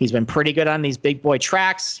 He's been pretty good on these big boy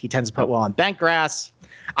tracks. He tends to put well on bent grass.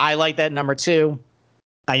 I like that number 2.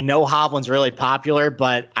 I know Hovland's really popular,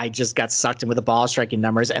 but I just got sucked in with the ball striking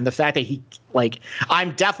numbers. And the fact that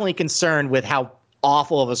I'm definitely concerned with how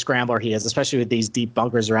awful of a scrambler he is, especially with these deep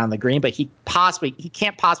bunkers around the green, but he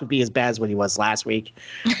can't possibly be as bad as what he was last week.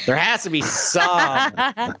 There has to be some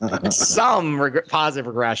positive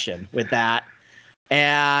regression with that.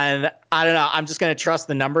 And I don't know. I'm just going to trust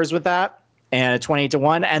the numbers with that. And at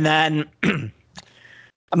 28-1. And then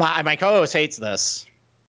my co-host hates this,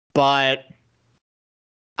 but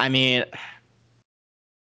I mean,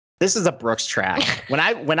 this is a Brooks track. When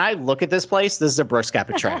I look at this place, this is a Brooks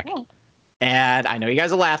Koepka track. And I know you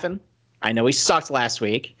guys are laughing. I know he sucked last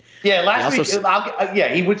week. Yeah, last week.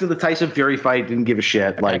 He went to the Tyson Fury fight, didn't give a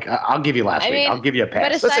shit. Like, I'll give you last week. I'll give you a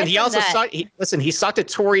pass. Listen, he also sucked. He sucked at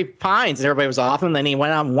Torrey Pines, and everybody was off him. And then he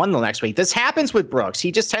went out and won the next week. This happens with Brooks.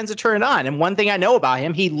 He just tends to turn it on. And one thing I know about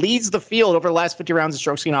him, he leads the field over the last 50 rounds of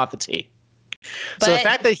strokes gained off the tee. So the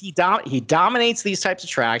fact that he dominates these types of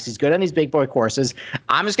tracks, he's good on these big boy courses.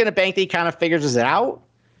 I'm just going to bank that he kind of figures it out.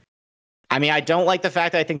 I mean, I don't like the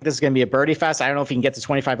fact that I think this is going to be a birdie fest. I don't know if he can get to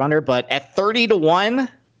 25 under, but at 30-1,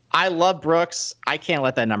 I love Brooks. I can't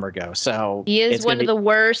let that number go. So he is one of the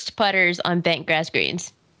worst putters on bent grass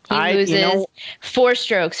greens. He loses 4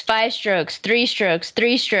 strokes, 5 strokes, 3 strokes,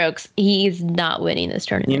 3 strokes. He's not winning this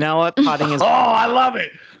tournament. You know what? Putting is. Oh, I love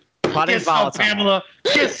it. Get some, Pamela.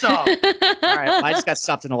 Get some. All right, well, I just got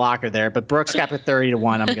stuffed in the locker there, but Brooks got to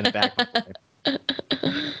 30-1. I'm going to back.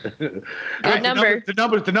 Good number.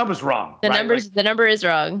 The number's wrong. The number is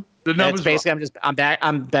wrong. The number's basically wrong.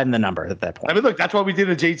 I'm betting the number at that point. I mean, look, that's what we did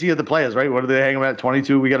at JT of the players, right? What did they hang them at?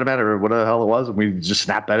 22. We got them at, or what the hell it was, and we just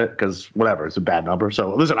snap bet it because whatever, it's a bad number.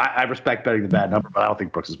 So listen, I respect betting the bad number, but I don't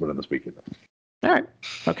think Brooks is winning this weekend. All right.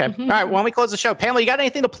 Okay. All right. Why don't we close the show? Pamela, you got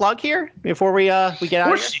anything to plug here before we get out of here? Of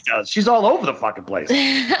course she does. She's all over the fucking place.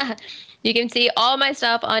 You can see all my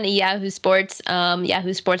stuff on Yahoo Sports,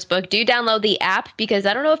 Yahoo Sportsbook. Do download the app because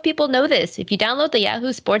I don't know if people know this. If you download the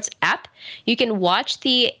Yahoo Sports app, you can watch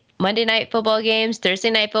the Monday night football games,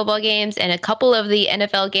 Thursday night football games, and a couple of the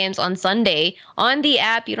NFL games on Sunday on the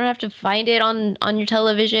app. You don't have to find it on your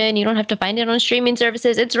television. You don't have to find it on streaming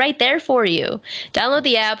services. It's right there for you. Download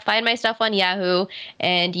the app, find my stuff on Yahoo,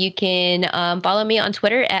 and you can follow me on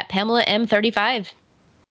Twitter at Pamela M35.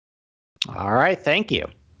 All right. Thank you.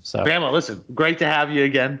 So, Pamela, listen, great to have you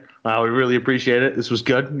again. We really appreciate it. This was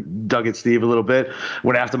good. Dug at Steve a little bit.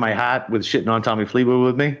 Went after my hat with shitting on Tommy Fleetwood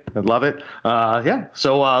with me. I love it. Yeah.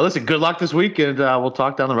 So, listen, good luck this week, and we'll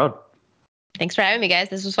talk down the road. Thanks for having me, guys.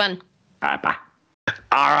 This was fun. All right, bye.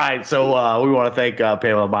 All right, so we want to thank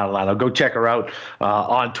Pamela Montalano. Go check her out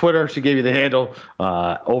on Twitter. She gave you the handle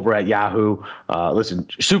over at Yahoo. Listen,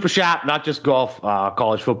 super sharp, not just golf,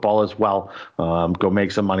 college football as well. Go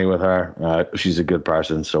make some money with her. She's a good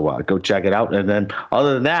person, so go check it out. And then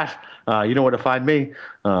other than that, you know where to find me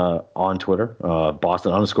on Twitter,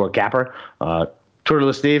 Boston_Capper.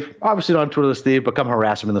 Twitterless Steve, obviously not on Twitterless Steve, but come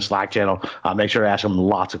harass him in the Slack channel. Make sure to ask him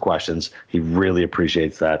lots of questions. He really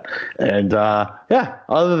appreciates that. And yeah,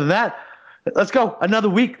 other than that, let's go. Another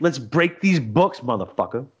week. Let's break these books,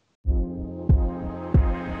 motherfucker.